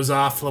starting to doze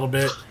off a little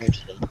bit.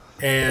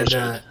 And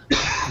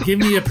give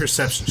me a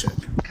perception check.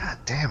 God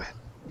damn it.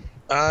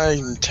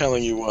 I'm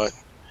telling you what.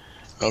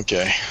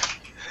 Okay.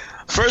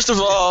 First of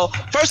all,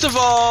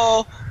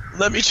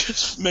 let me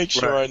just make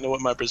sure I know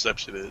what my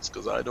perception is,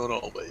 because I don't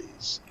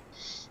always,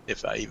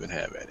 if I even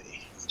have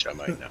any, which I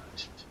might not.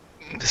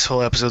 This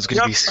whole episode's going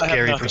to be Yep, I have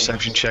scary nothing.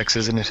 perception checks,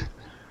 isn't it?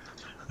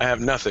 I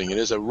have nothing. It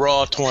is a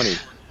raw 20.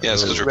 Yeah,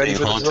 it's because we're Ready being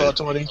for the raw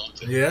haunted.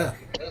 20? Yeah.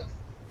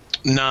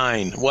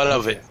 9. What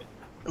of it?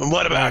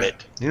 What about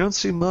it? You don't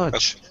see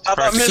much. How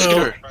about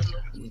So- Misker?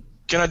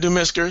 Can I do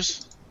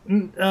Miskers?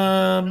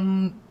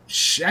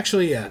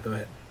 Actually, yeah, go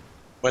ahead.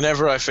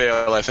 Whenever I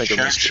fail, I think of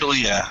Misker. Actually,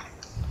 yeah.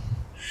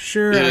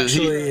 Sure, Yeah,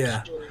 actually,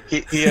 yeah.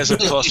 He has a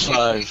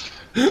 +5.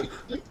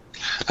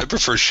 I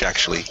prefer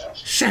Shactually.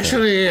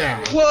 Actually,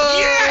 yeah.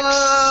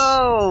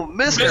 Whoa!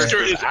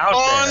 Misker is out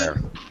on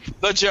there.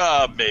 the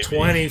job, baby.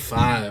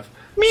 25.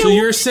 So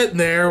you're sitting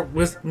there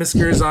with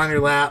Miskers on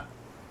your lap.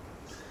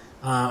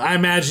 I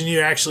imagine you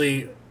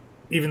actually,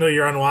 even though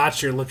you're on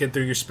watch, you're looking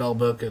through your spell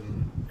book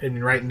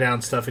and writing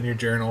down stuff in your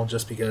journal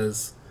just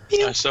because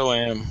I so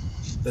am.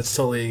 that's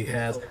totally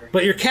has.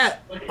 But your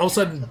cat all of a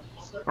sudden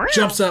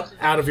jumps up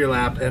out of your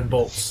lap and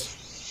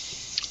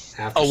bolts.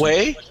 After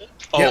Away?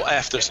 Oh, Yep.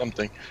 after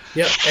something.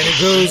 Yep,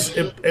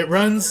 and it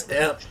runs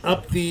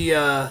up the,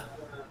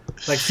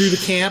 like through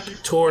the camp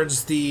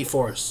towards the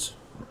forest.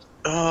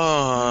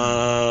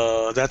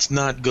 Oh, that's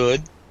not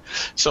good.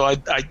 So I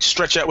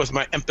stretch out with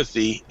my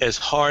empathy as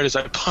hard as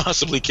I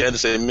possibly can to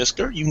say,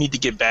 Misker, you need to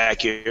get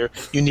back here.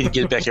 You need to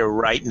get back here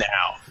right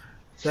now.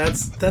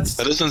 That's That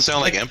doesn't sound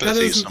like that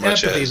empathy isn't so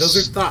much empathy. as...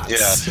 Those are thoughts.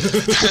 Yeah.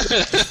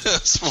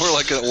 It's more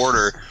like an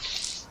order.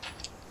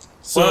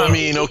 So, Well, I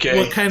mean, okay.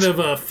 What kind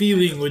of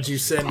feeling would you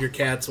send your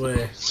cat's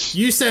way?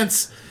 You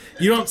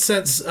don't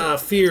sense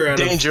fear out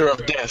Danger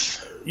of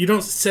death. of. You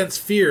don't sense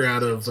fear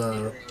out of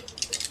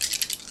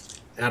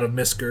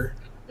Misker.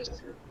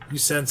 You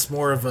sense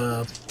more of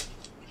a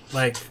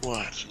like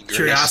What?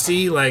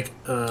 curiosity, like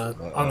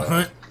on the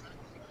hunt.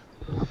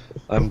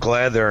 I'm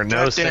glad there are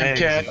no Goddamn sayings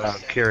cat.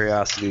 about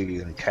curiosity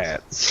and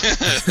cats.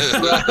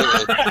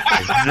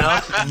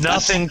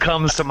 Nothing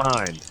comes to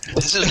mind.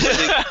 This is where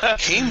they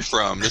came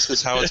from. This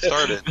is how it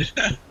started.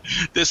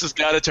 This has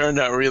got to turn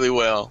out really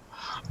well.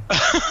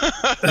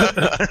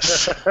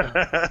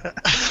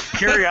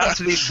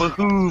 Curiosity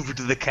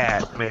behooved the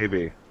cat,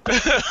 maybe.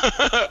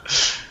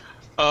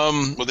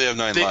 Well, they have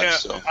 9 lives,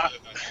 so...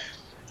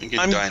 You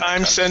can die in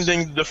I'm that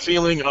sending the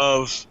feeling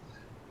of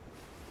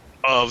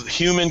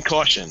human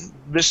caution.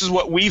 This is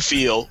what we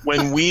feel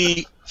when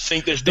we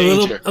think there's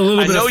danger. A little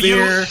I bit know of fear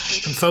you,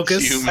 and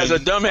focus. Human. as a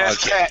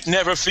dumbass Okay. cat,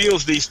 never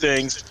feels these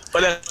things,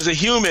 but as a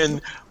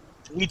human,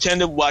 we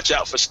tend to watch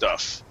out for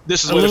stuff.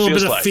 This is A what it little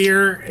feels bit of like.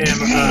 fear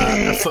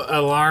and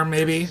alarm,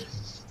 maybe.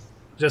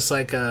 Just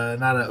like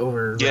not an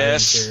over.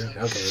 Yes.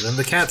 Fear. Okay, then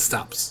the cat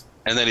stops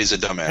And then he's a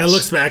dumbass. and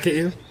looks back at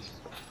you,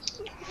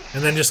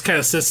 and then just kind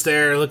of sits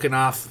there looking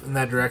off in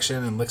that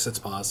direction and licks its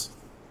paws.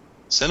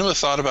 Send him a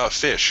thought about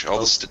fish. All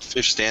the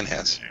fish Stan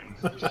has.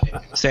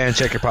 Stan,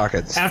 check your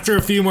pockets. After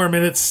a few more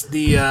minutes,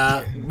 the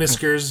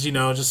Miskers,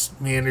 just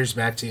meanders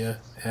back to you,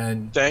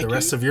 and the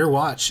rest of your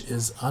watch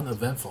is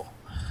uneventful.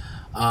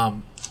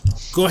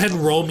 Go ahead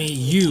and roll me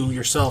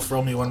yourself.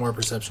 Roll me one more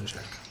perception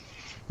check.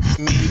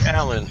 Me,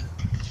 Alan.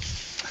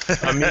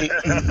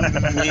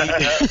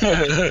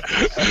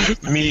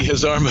 Me,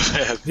 his arm of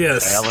head.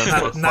 Yes, Alan,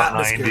 not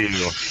behind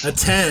you. A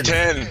 10.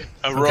 10.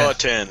 A raw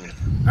 10.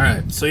 All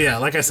right, so yeah,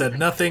 like I said,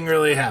 nothing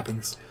really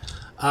happens.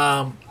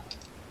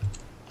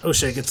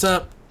 O'Shea gets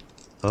up,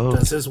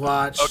 does his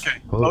watch. Okay,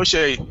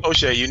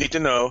 O'Shea, you need to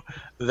know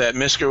that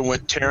Misker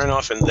went tearing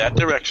off in that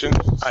direction.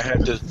 I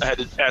had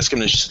to ask him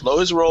to slow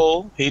his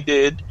roll. He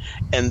did,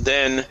 and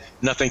then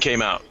nothing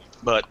came out.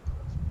 But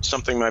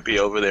something might be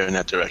over there in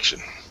that direction.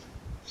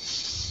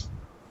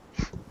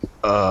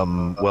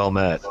 Well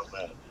met. All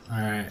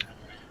right.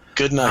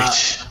 Good night.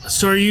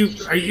 So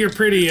you're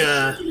pretty?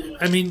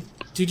 I mean,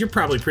 dude, you're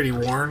probably pretty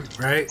worn,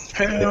 right?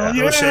 Hell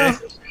yeah. O'Shea.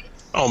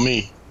 Oh,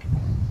 me.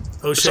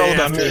 O'Shea, It's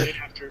all about me.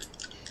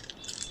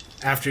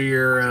 After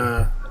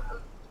your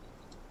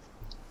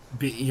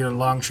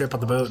long trip on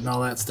the boat and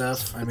all that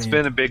stuff. It's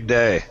been a big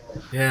day.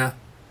 Yeah.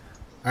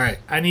 All right.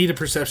 I need a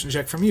perception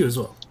check from you as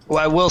well. Well,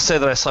 I will say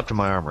that I slept in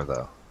my armor,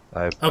 though.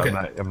 Okay.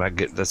 I'm not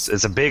getting this.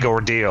 It's a big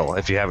ordeal,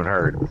 if you haven't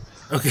heard.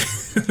 Okay.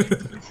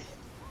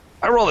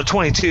 I rolled a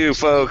 22,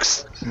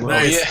 folks.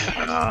 Nice.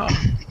 Yeah.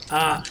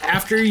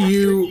 After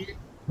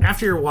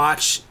your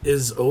watch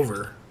is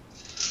over,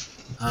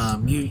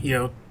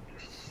 you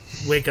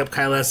wake up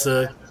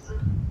Kylesa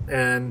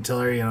and tell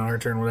her her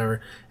turn,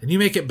 whatever, and you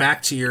make it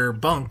back to your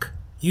bunk.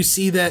 You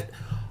see that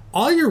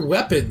all your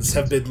weapons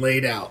have been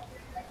laid out,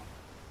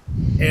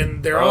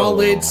 and they're all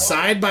laid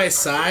side by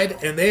side,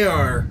 and they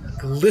are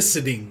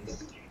glistening,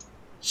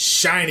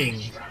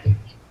 shining,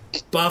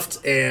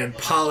 buffed and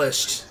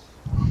polished,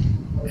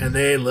 and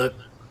they look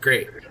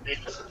great.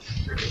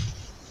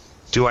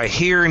 Do I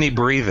hear any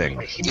breathing?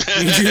 You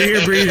do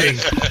hear breathing.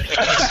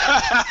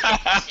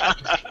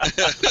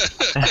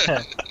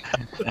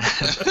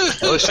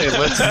 O'Shea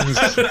listens.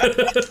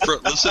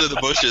 Listen to the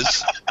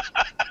bushes.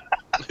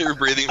 You're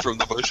breathing from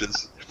the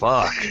bushes.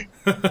 Fuck.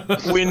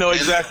 We know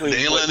exactly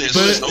Dalen is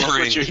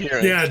what you're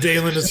hearing. Yeah,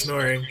 Dalen is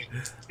snoring.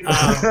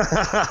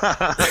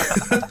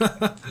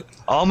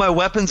 All my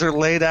weapons are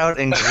laid out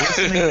and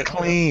glistening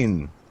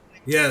clean.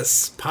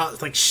 Yes,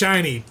 like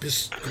shiny,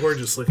 just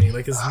gorgeous looking,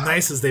 like as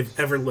nice as they've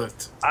ever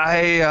looked.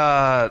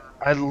 I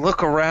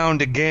look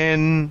around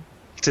again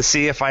to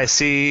see if I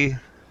see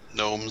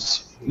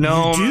Gnomes.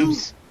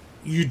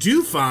 You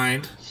do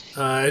find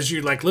as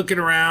you're like looking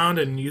around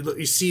and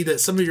you see that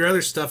some of your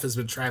other stuff has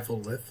been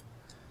trifled with,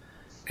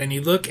 and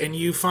you look and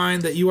you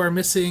find that you are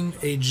missing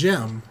a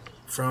gem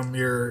from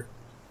your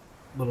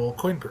little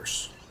coin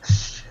purse.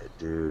 Shit,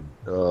 dude.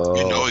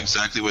 You know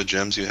exactly what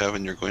gems you have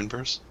in your coin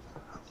purse?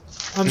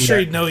 I'm sure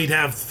you'd know he'd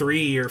have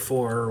 3 or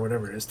 4 or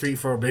whatever it is. 3,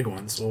 4 big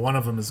ones. Well, one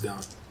of them is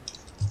gone.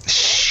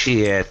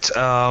 Shit.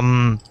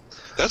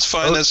 That's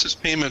fine. That's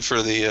just payment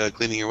for the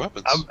cleaning your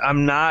weapons.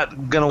 I'm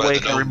not gonna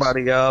wake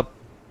everybody up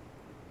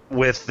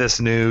with this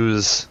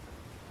news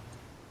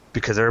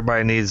because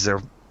everybody needs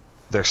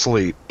their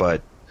sleep.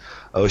 But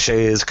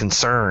O'Shea is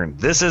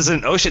concerned.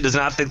 O'Shea does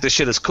not think this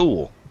shit is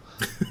cool.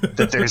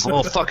 That there's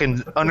little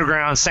fucking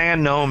underground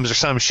sand gnomes or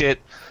some shit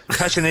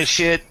touching his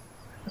shit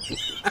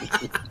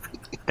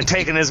and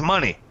taking his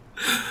money.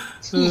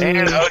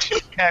 And O'Shea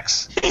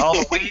checks all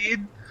the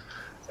weed.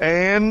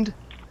 And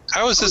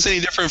how is this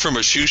any different from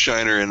a shoe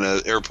shiner in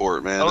an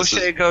airport, man?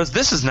 O'Shea goes,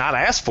 "This is not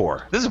asked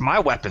for. This is my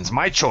weapons,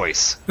 my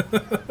choice."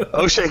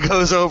 O'Shea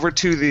goes over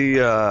to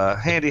the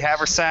handy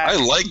haversack. I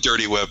like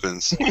dirty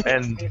weapons.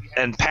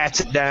 and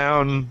pats it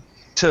down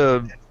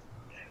to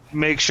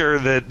make sure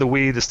that the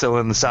weed is still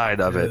in the side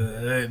of it.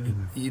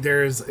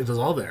 It was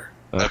all there.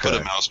 Okay. I put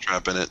a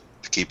mousetrap in it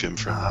to keep him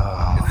from.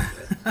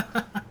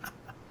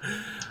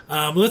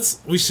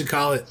 We should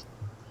call it.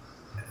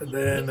 And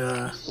then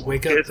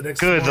wake up the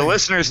next morning. The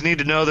listeners need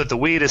to know that the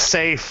weed is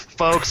safe,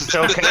 folks. It's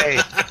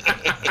okay.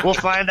 We'll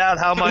find out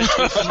how much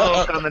we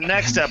smoke on the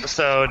next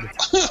episode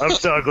of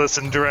Douglas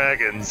and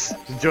Dragons.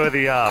 Enjoy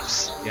the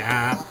yops.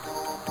 Yeah.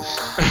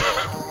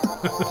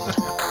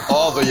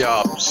 All the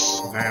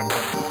yops.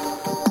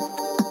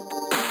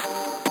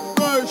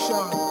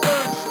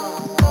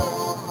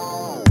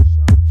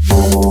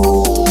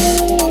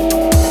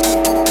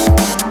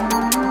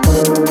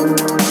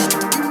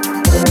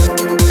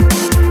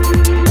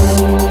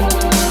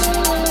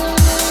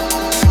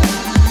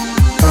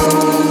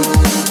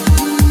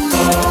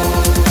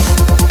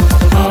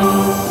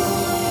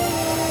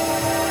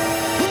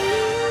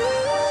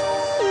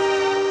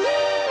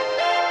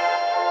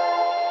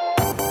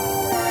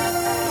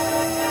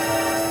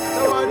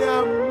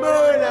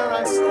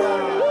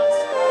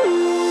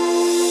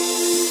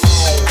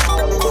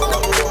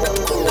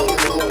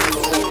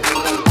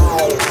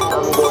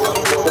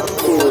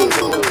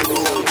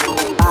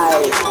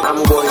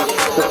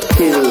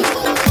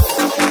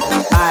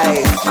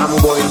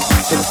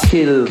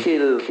 Kill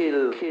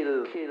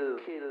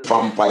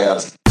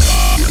vampires.